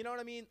platypus? You know what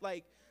I mean?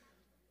 Like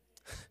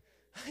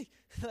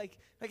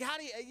how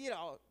do you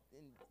know,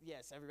 and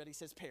yes, everybody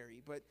says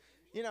Perry, but,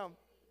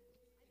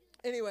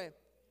 anyway.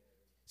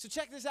 So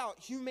check this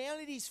out.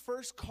 Humanity's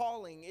first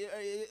calling,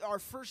 our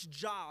first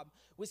job,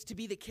 was to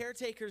be the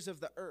caretakers of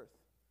the earth.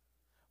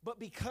 But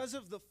because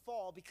of the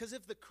fall, because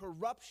of the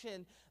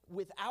corruption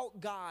without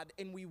God,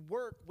 and we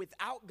work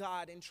without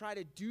God and try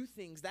to do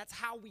things, that's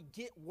how we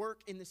get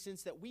work in the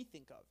sense that we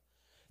think of.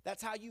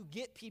 That's how you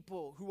get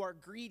people who are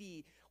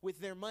greedy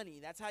with their money.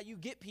 That's how you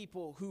get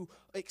people who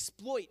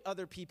exploit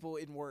other people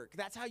in work.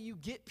 That's how you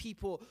get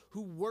people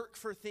who work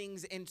for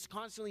things and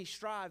constantly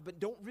strive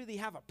but don't really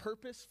have a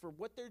purpose for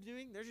what they're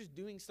doing. They're just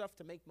doing stuff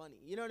to make money.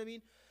 You know what I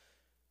mean?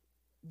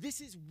 This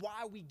is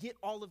why we get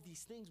all of these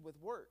things with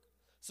work.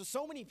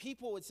 So many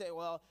people would say,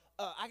 well,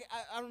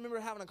 I remember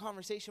having a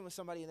conversation with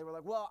somebody and they were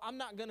like, well, I'm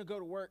not going to go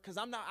to work because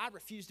I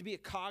refuse to be a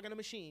cog in a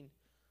machine.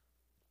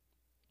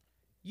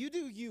 You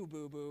do you,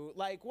 boo-boo.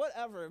 Like,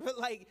 whatever. But,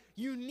 like,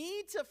 you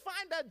need to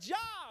find a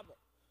job.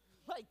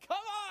 Like, come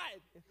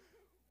on.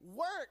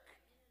 Work.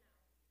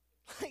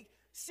 Like,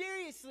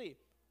 seriously.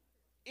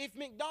 If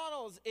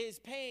McDonald's is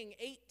paying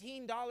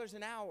 $18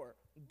 an hour,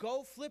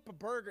 go flip a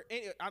burger.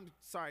 I'm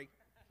sorry.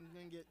 I'm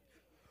going to get,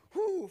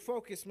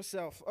 focus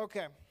myself.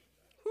 Okay.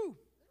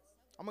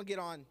 I'm going to get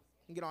on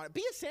it.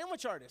 Be a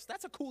sandwich artist.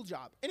 That's a cool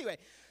job. Anyway.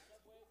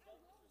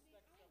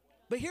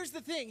 But here's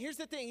the thing.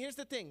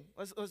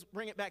 Let's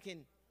bring it back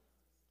in.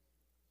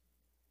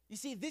 You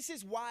see, this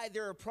is why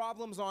there are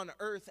problems on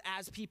earth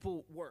as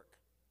people work.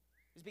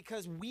 It's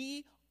because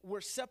we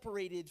were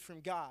separated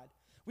from God.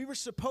 We were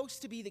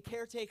supposed to be the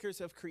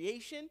caretakers of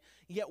creation,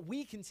 yet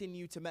we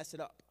continue to mess it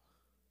up.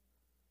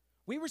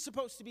 We were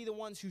supposed to be the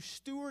ones who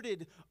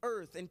stewarded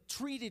earth and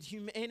treated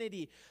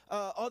humanity,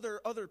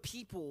 other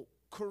people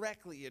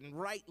correctly and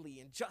rightly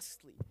and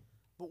justly.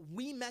 But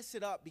we mess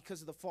it up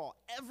because of the fall.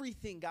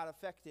 Everything got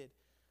affected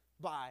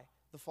by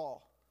the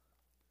fall.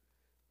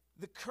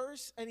 The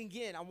curse, and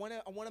again, I want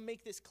to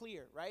make this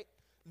clear, right?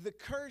 The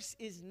curse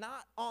is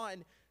not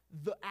on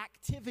the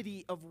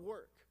activity of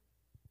work.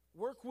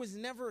 Work was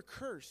never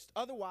cursed.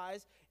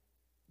 Otherwise,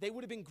 they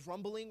would have been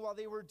grumbling while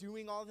they were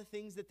doing all the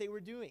things that they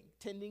were doing,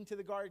 tending to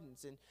the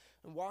gardens and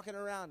walking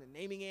around and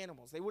naming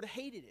animals. They would have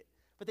hated it,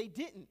 but they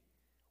didn't.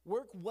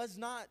 Work was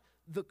not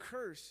the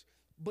curse,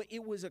 but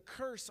it was a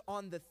curse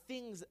on the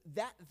things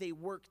that they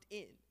worked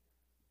in.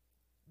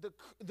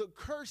 The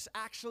curse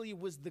actually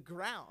was the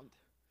ground.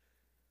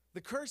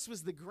 The curse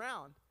was the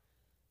ground.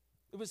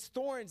 It was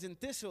thorns and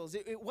thistles.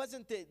 It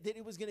wasn't that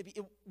it wasn't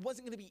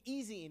going to be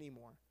easy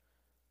anymore.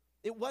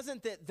 It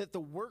wasn't that the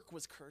work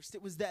was cursed.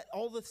 It was that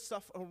all the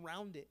stuff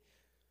around it.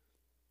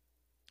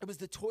 It was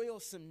the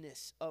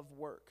toilsomeness of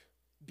work,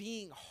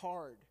 being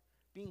hard,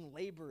 being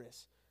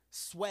laborious,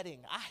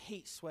 sweating. I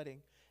hate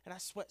sweating, and I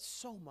sweat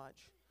so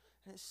much,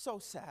 and it's so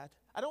sad.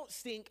 I don't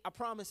stink. I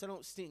promise I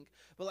don't stink,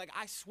 but like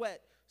I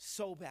sweat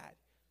so bad.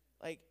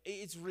 Like,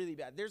 it's really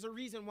bad. There's a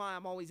reason why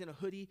I'm always in a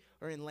hoodie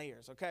or in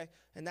layers, okay?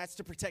 And that's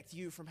to protect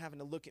you from having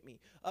to look at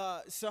me.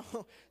 So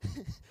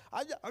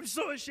I'm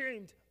so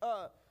ashamed.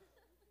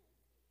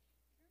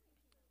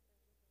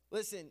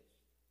 Listen,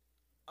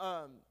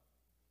 I'm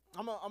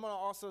gonna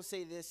also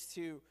say this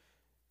too.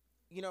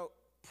 You know,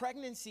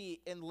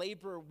 pregnancy and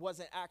labor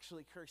wasn't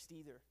actually cursed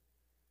either.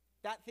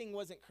 That thing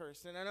wasn't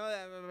cursed. And I know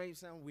that may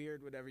sound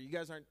weird, whatever. You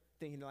guys aren't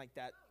thinking like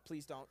that.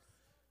 Please don't.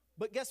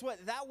 But guess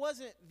what? That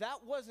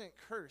wasn't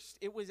cursed.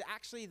 It was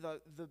actually the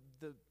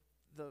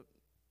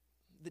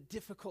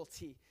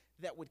difficulty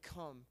that would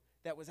come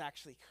that was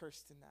actually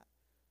cursed in that.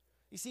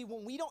 You see,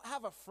 when we don't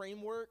have a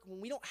framework,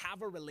 when we don't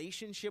have a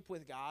relationship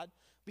with God,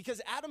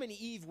 because Adam and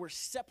Eve were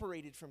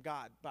separated from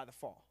God by the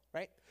fall,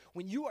 right?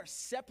 When you are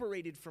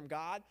separated from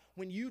God,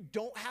 when you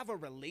don't have a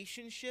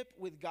relationship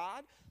with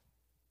God,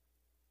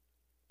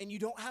 and you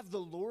don't have the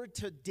Lord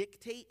to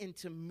dictate and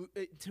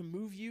to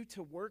move you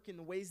to work in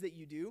the ways that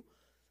you do,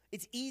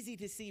 it's easy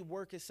to see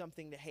work as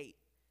something to hate.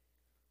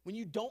 When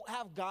you don't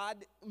have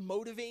God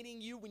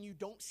motivating you, when you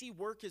don't see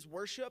work as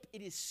worship,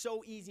 it is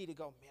so easy to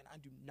go, man, I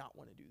do not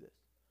want to do this.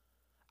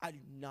 I do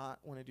not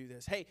want to do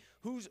this. Hey,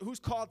 who's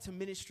called to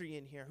ministry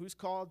in here? Who's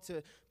called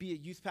to be a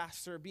youth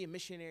pastor, be a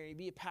missionary,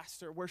 be a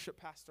pastor,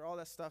 worship pastor, all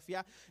that stuff?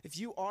 Yeah, if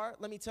you are,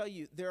 let me tell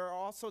you, there are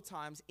also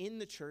times in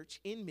the church,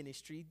 in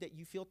ministry, that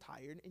you feel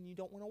tired and you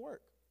don't want to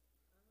work.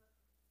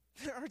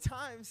 There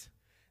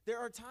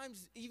are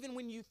times even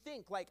when you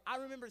think, like I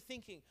remember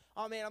thinking,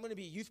 oh man, I'm going to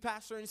be a youth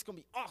pastor and it's going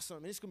to be awesome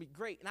and it's going to be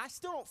great. And I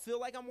still don't feel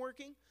like I'm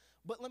working,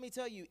 but let me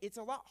tell you, it's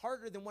a lot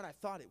harder than what I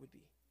thought it would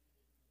be.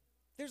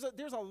 It's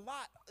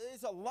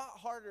a lot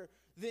harder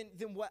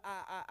than what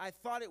I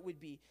thought it would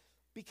be,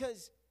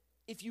 because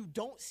if you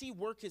don't see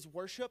work as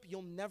worship,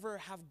 you'll never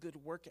have good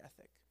work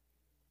ethic.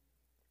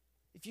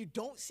 If you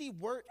don't see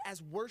work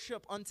as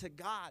worship unto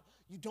God,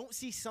 you don't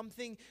see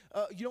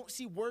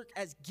work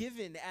as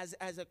given,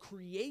 as a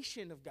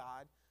creation of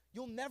God,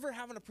 you'll never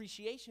have an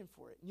appreciation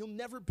for it. You'll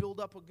never build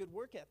up a good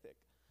work ethic.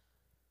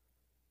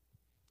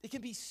 It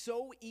can be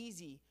so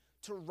easy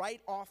to write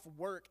off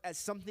work as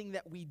something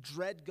that we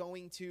dread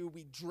going to,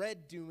 we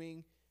dread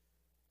doing.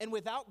 And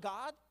without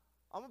God,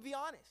 I'm going to be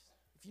honest,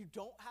 if you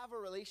don't have a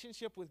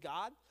relationship with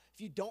God,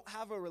 if you don't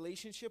have a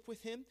relationship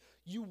with Him,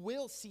 you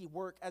will see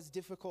work as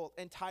difficult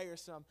and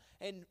tiresome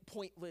and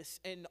pointless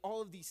and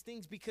all of these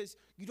things because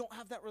you don't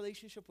have that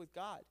relationship with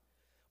God.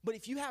 But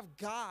if you have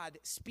God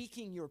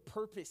speaking your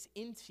purpose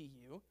into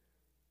you,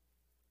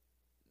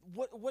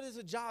 what is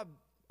a job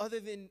other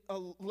than a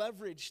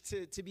leverage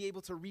to be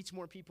able to reach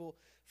more people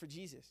for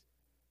Jesus?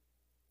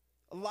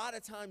 A lot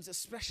of times,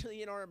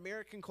 especially in our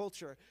American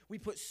culture, we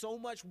put so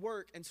much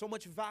work and so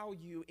much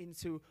value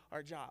into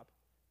our job,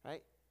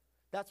 right?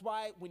 That's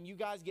why when you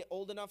guys get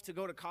old enough to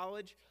go to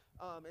college,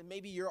 and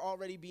maybe you're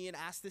already being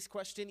asked this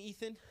question,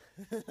 Ethan,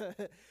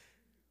 like,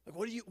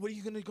 what are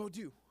you going to go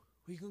do?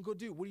 What are you going to go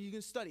do? What are you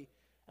going to study?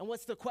 And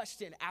what's the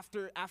question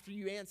after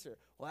you answer?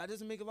 Well, that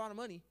doesn't make a lot of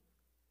money.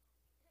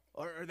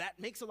 Or that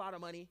makes a lot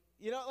of money.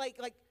 You know, like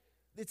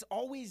it's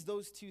always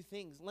those two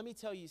things. Let me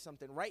tell you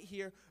something right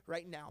here,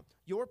 right now.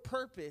 Your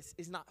purpose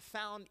is not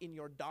found in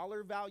your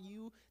dollar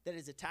value that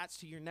is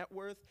attached to your net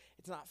worth.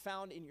 It's not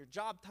found in your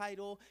job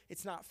title.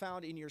 It's not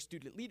found in your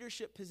student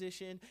leadership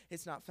position.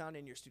 It's not found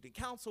in your student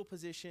council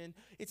position.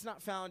 It's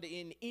not found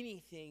in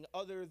anything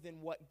other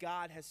than what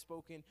God has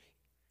spoken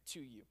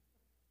to you.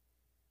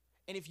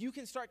 And if you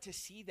can start to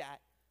see that,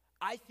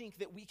 I think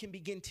that we can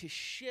begin to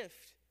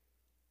shift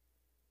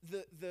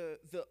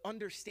the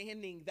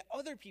understanding that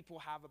other people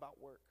have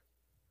about work.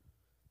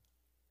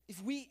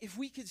 If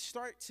we could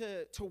start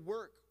to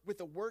work with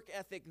a work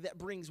ethic that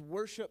brings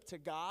worship to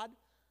God,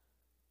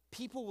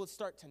 people will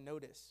start to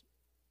notice.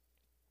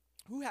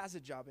 Who has a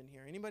job in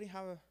here? Anybody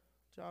have a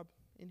job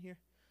in here?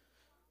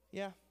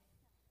 Yeah.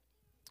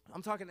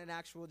 I'm talking an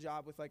actual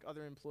job with like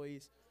other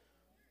employees.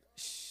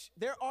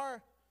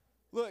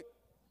 Look,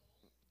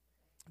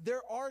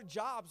 there are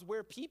jobs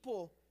where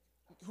people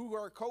who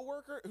are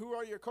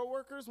your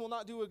coworkers will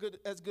not do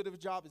as good of a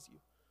job as you.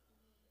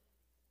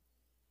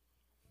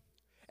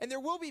 And there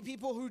will be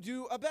people who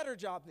do a better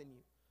job than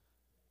you.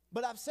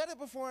 But I've said it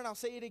before, and I'll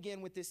say it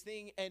again with this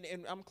thing, and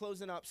I'm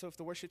closing up, so if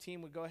the worship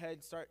team would go ahead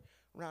and start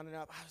rounding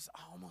up.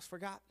 I almost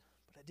forgot,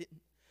 but I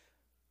didn't.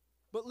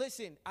 But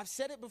listen, I've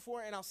said it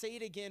before, and I'll say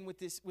it again with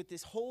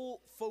this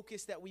whole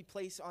focus that we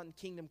place on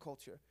kingdom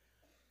culture.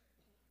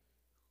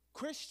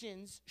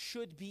 Christians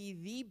should be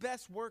the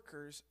best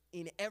workers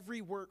in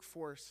every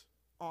workforce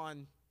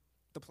on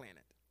the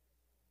planet.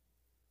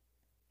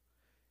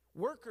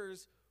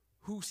 Workers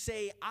who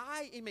say,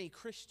 I am a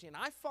Christian,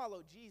 I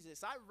follow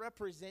Jesus, I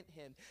represent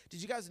him.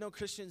 Did you guys know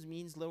Christians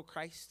means little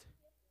Christ?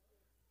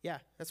 Yeah,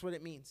 that's what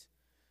it means.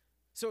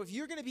 So if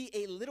you're going to be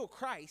a little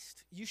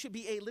Christ, you should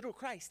be a little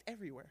Christ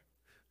everywhere.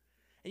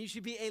 And you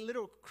should be a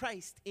little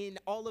Christ in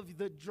all of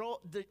the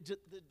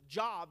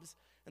jobs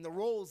and the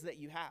roles that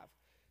you have.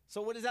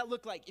 So what does that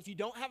look like? If you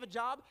don't have a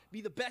job,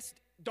 be the best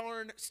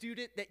darn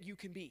student that you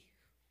can be.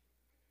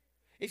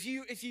 If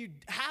you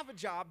have a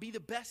job, be the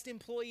best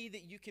employee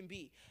that you can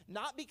be.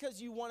 Not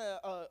because you want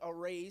a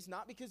raise,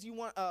 not because you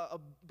want a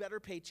better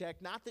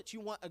paycheck, not that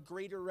you want a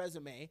greater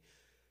resume,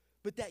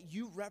 but that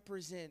you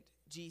represent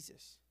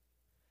Jesus.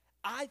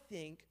 I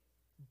think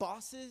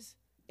bosses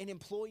and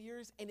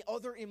employers and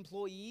other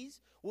employees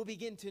will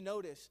begin to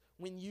notice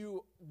when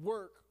you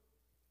work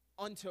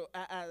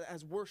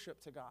as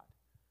worship to God.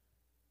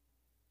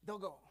 They'll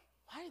go,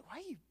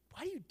 why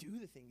do you do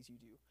the things you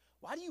do?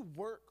 Why do you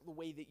work the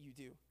way that you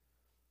do?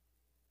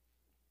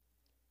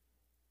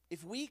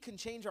 If we can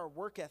change our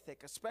work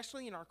ethic,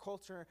 especially in our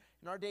culture,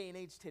 in our day and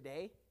age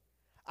today,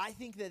 I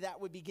think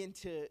that would begin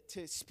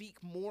to speak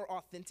more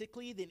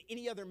authentically than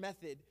any other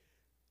method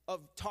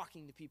of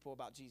talking to people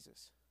about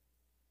Jesus.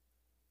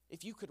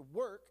 If you could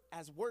work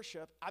as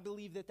worship, I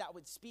believe that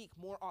would speak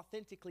more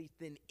authentically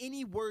than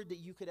any word that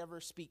you could ever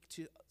speak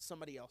to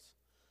somebody else.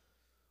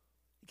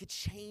 It could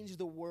change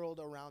the world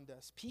around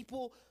us.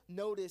 People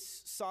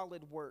notice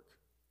solid work,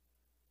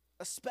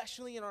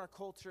 especially in our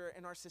culture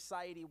and our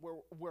society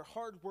where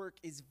hard work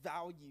is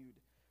valued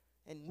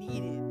and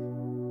needed.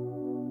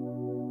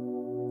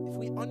 If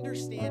we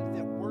understand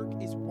that work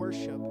is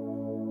worship,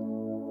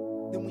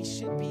 then we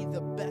should be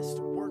the best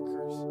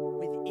workers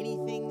with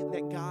anything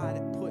that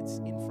God puts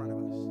in front of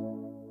us.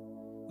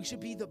 We should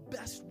be the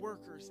best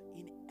workers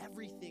in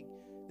everything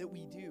that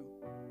we do,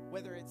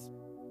 whether it's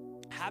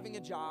having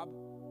a job,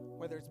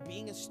 whether it's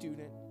being a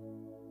student,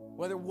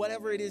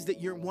 whatever it is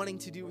that you're wanting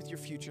to do with your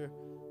future.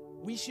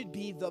 We should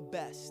be the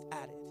best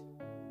at it.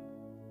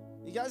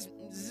 You guys,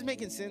 is this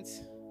making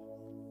sense?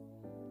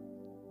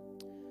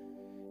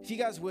 If you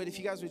guys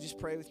would just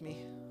pray with me.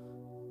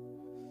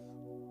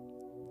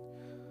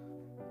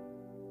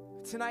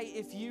 Tonight,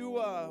 if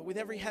you, with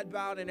every head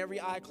bowed and every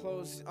eye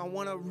closed, I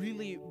want to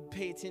really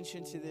pay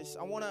attention to this.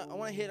 I want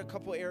to hit a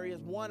couple areas.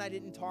 One I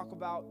didn't talk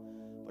about,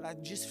 but I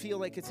just feel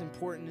like it's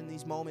important in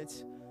these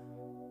moments.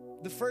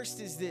 The first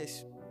is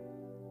this.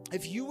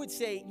 If you would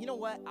say, you know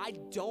what, I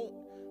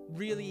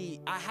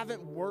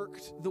haven't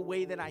worked the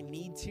way that I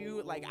need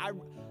to. Like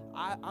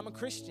I'm a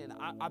Christian.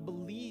 I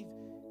believe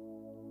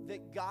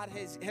that God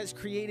has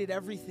created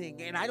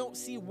everything, and I don't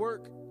see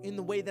work in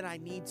the way that I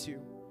need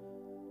to.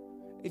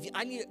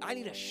 I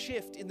need a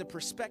shift in the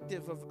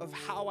perspective of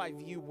how I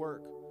view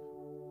work.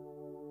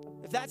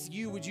 If that's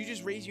you, would you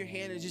just raise your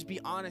hand and just be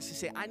honest and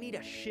say, I need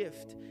a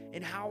shift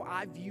in how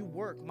I view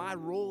work, my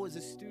role as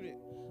a student,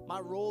 my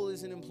role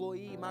as an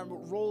employee, my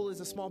role as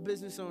a small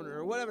business owner,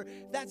 or whatever.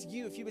 If that's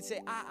you, if you would say,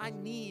 I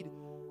need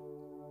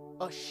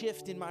a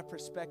shift in my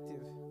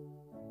perspective.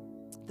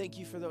 Thank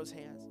you for those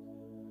hands.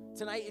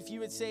 Tonight, if you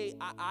would say,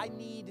 I'm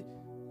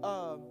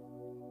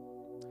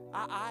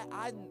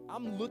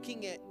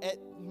looking at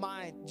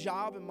my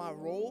job and my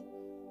role,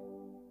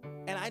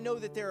 and I know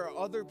that there are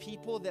other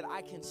people that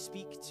I can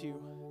speak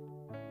to,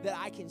 that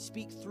I can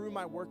speak through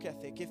my work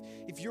ethic.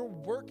 If your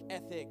work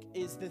ethic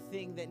is the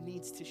thing that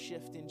needs to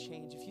shift and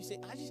change, if you say,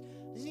 I just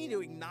need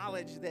to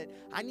acknowledge that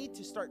I need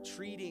to start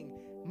treating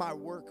my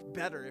work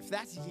better, if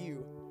that's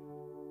you,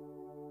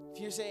 if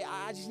you say,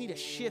 I just need a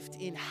shift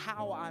in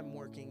how I'm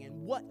working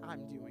and what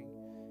I'm doing,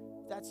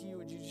 if that's you,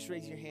 would you just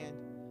raise your hand?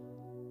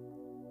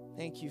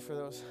 Thank you for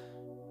those.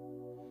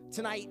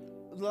 Tonight,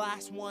 the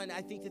last one,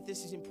 I think that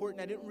this is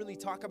important. I didn't really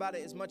talk about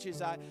it as much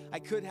as I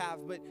could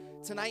have, but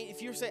tonight,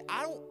 if you're saying,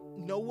 I don't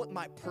know what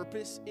my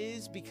purpose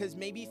is, because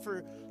maybe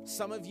for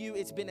some of you,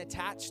 it's been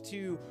attached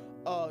to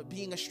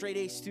being a straight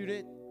A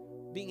student,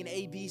 being an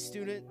AB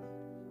student,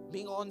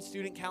 being on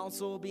student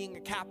council, being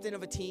a captain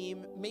of a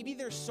team. Maybe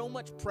there's so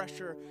much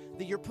pressure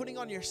that you're putting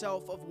on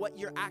yourself of what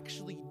you're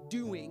actually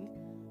doing.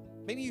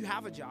 Maybe you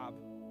have a job.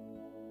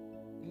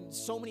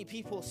 So many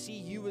people see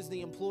you as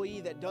the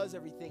employee that does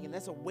everything, and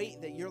that's a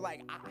weight that you're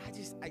like,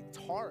 it's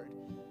hard.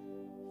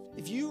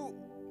 If you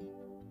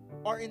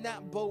are in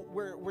that boat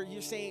where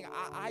you're saying,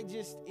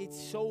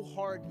 it's so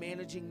hard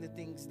managing the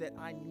things that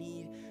I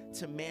need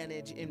to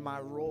manage in my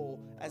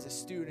role as a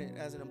student,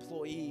 as an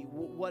employee,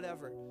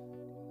 whatever.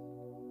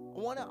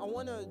 I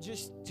wanna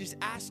just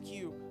ask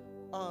you,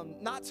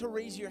 not to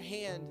raise your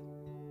hand,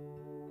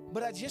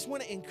 but I just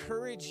want to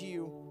encourage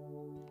you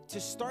to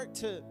start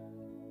to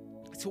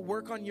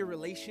work on your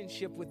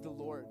relationship with the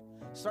Lord.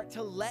 Start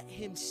to let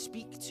him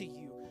speak to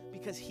you,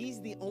 because he's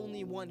the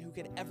only one who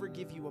can ever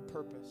give you a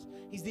purpose.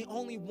 He's the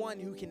only one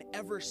who can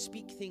ever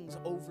speak things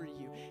over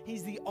you.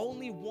 He's the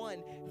only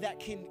one that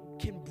can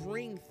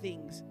bring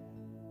things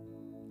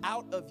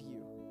out of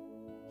you.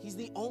 He's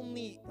the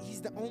only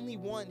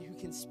one who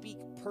can speak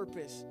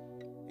purpose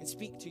and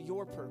speak to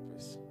your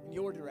purpose in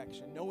your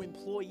direction. No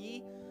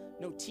employee,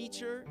 no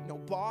teacher, no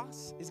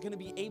boss is going to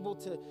be able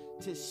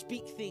to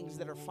speak things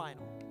that are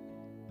final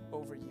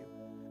over you.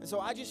 And so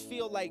I just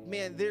feel like,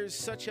 man, there's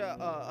such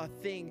a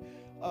thing,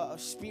 a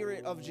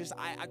spirit of just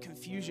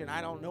confusion. I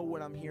don't know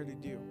what I'm here to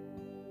do.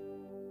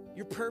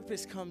 Your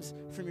purpose comes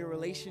from your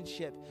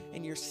relationship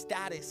and your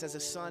status as a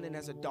son and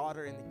as a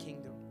daughter in the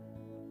kingdom.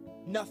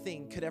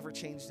 Nothing could ever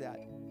change that.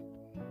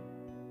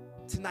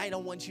 Tonight, I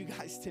want you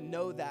guys to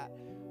know that.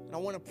 And I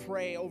want to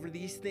pray over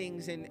these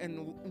things,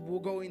 and we'll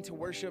go into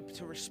worship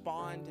to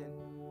respond.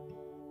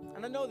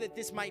 And I know that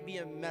this might be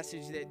a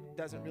message that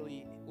doesn't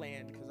really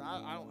land, because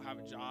I don't have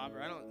a job,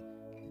 or I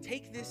don't.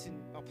 Take this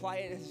and apply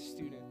it as a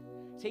student.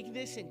 Take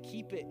this and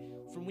keep it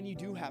from when you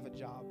do have a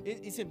job.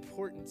 It's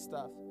important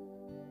stuff.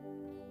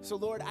 So,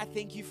 Lord, I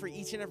thank you for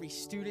each and every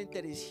student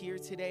that is here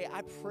today.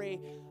 I pray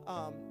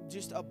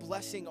just a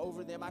blessing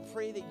over them. I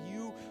pray that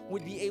you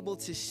would be able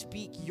to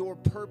speak your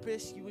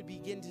purpose. You would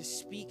begin to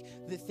speak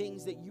the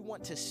things that you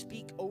want to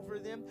speak over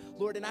them,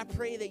 Lord. And I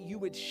pray that you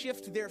would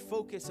shift their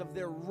focus of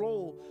their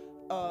role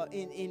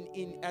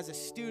in as a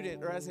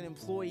student or as an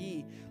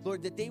employee,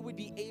 Lord, that they would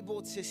be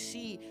able to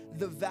see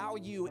the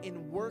value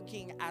in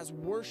working as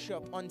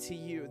worship unto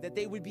you, that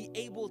they would be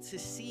able to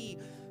see,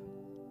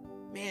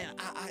 man,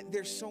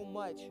 there's so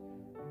much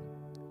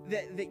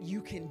that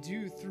you can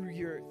do through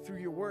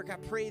your work. I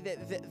pray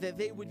that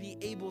they would be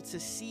able to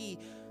see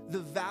the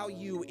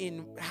value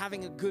in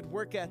having a good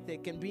work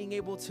ethic and being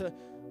able to,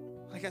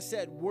 like I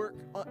said, work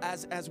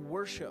as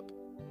worship.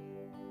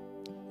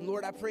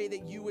 Lord, I pray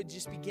that you would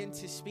just begin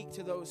to speak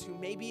to those who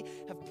maybe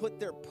have put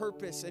their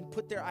purpose and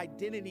put their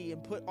identity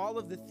and put all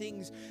of the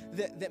things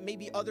that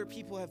maybe other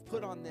people have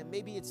put on them.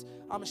 Maybe it's,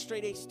 I'm a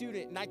straight A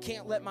student and I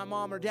can't let my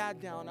mom or dad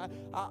down.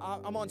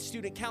 I'm on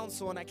student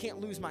council and I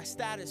can't lose my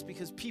status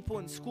because people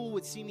in school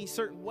would see me a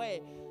certain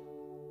way.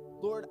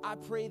 Lord, I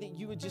pray that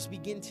you would just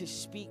begin to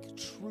speak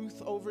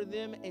truth over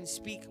them and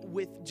speak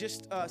with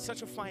just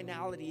such a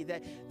finality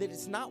that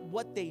it's not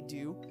what they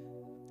do.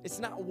 It's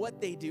not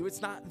what they do.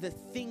 It's not the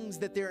things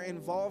that they're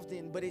involved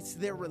in, but it's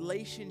their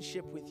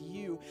relationship with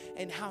you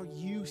and how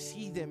you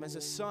see them as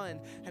a son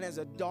and as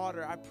a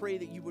daughter. I pray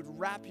that you would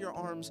wrap your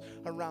arms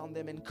around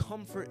them and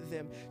comfort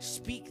them.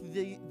 Speak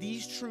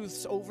these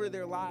truths over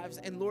their lives.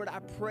 And Lord, I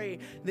pray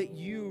that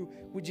you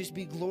would just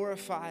be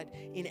glorified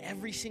in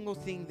every single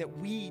thing that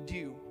we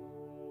do,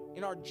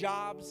 in our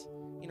jobs,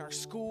 in our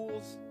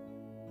schools.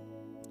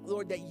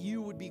 Lord, that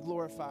you would be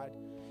glorified.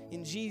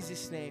 In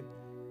Jesus' name,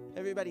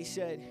 everybody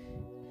said,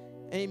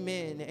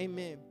 amen,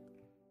 amen.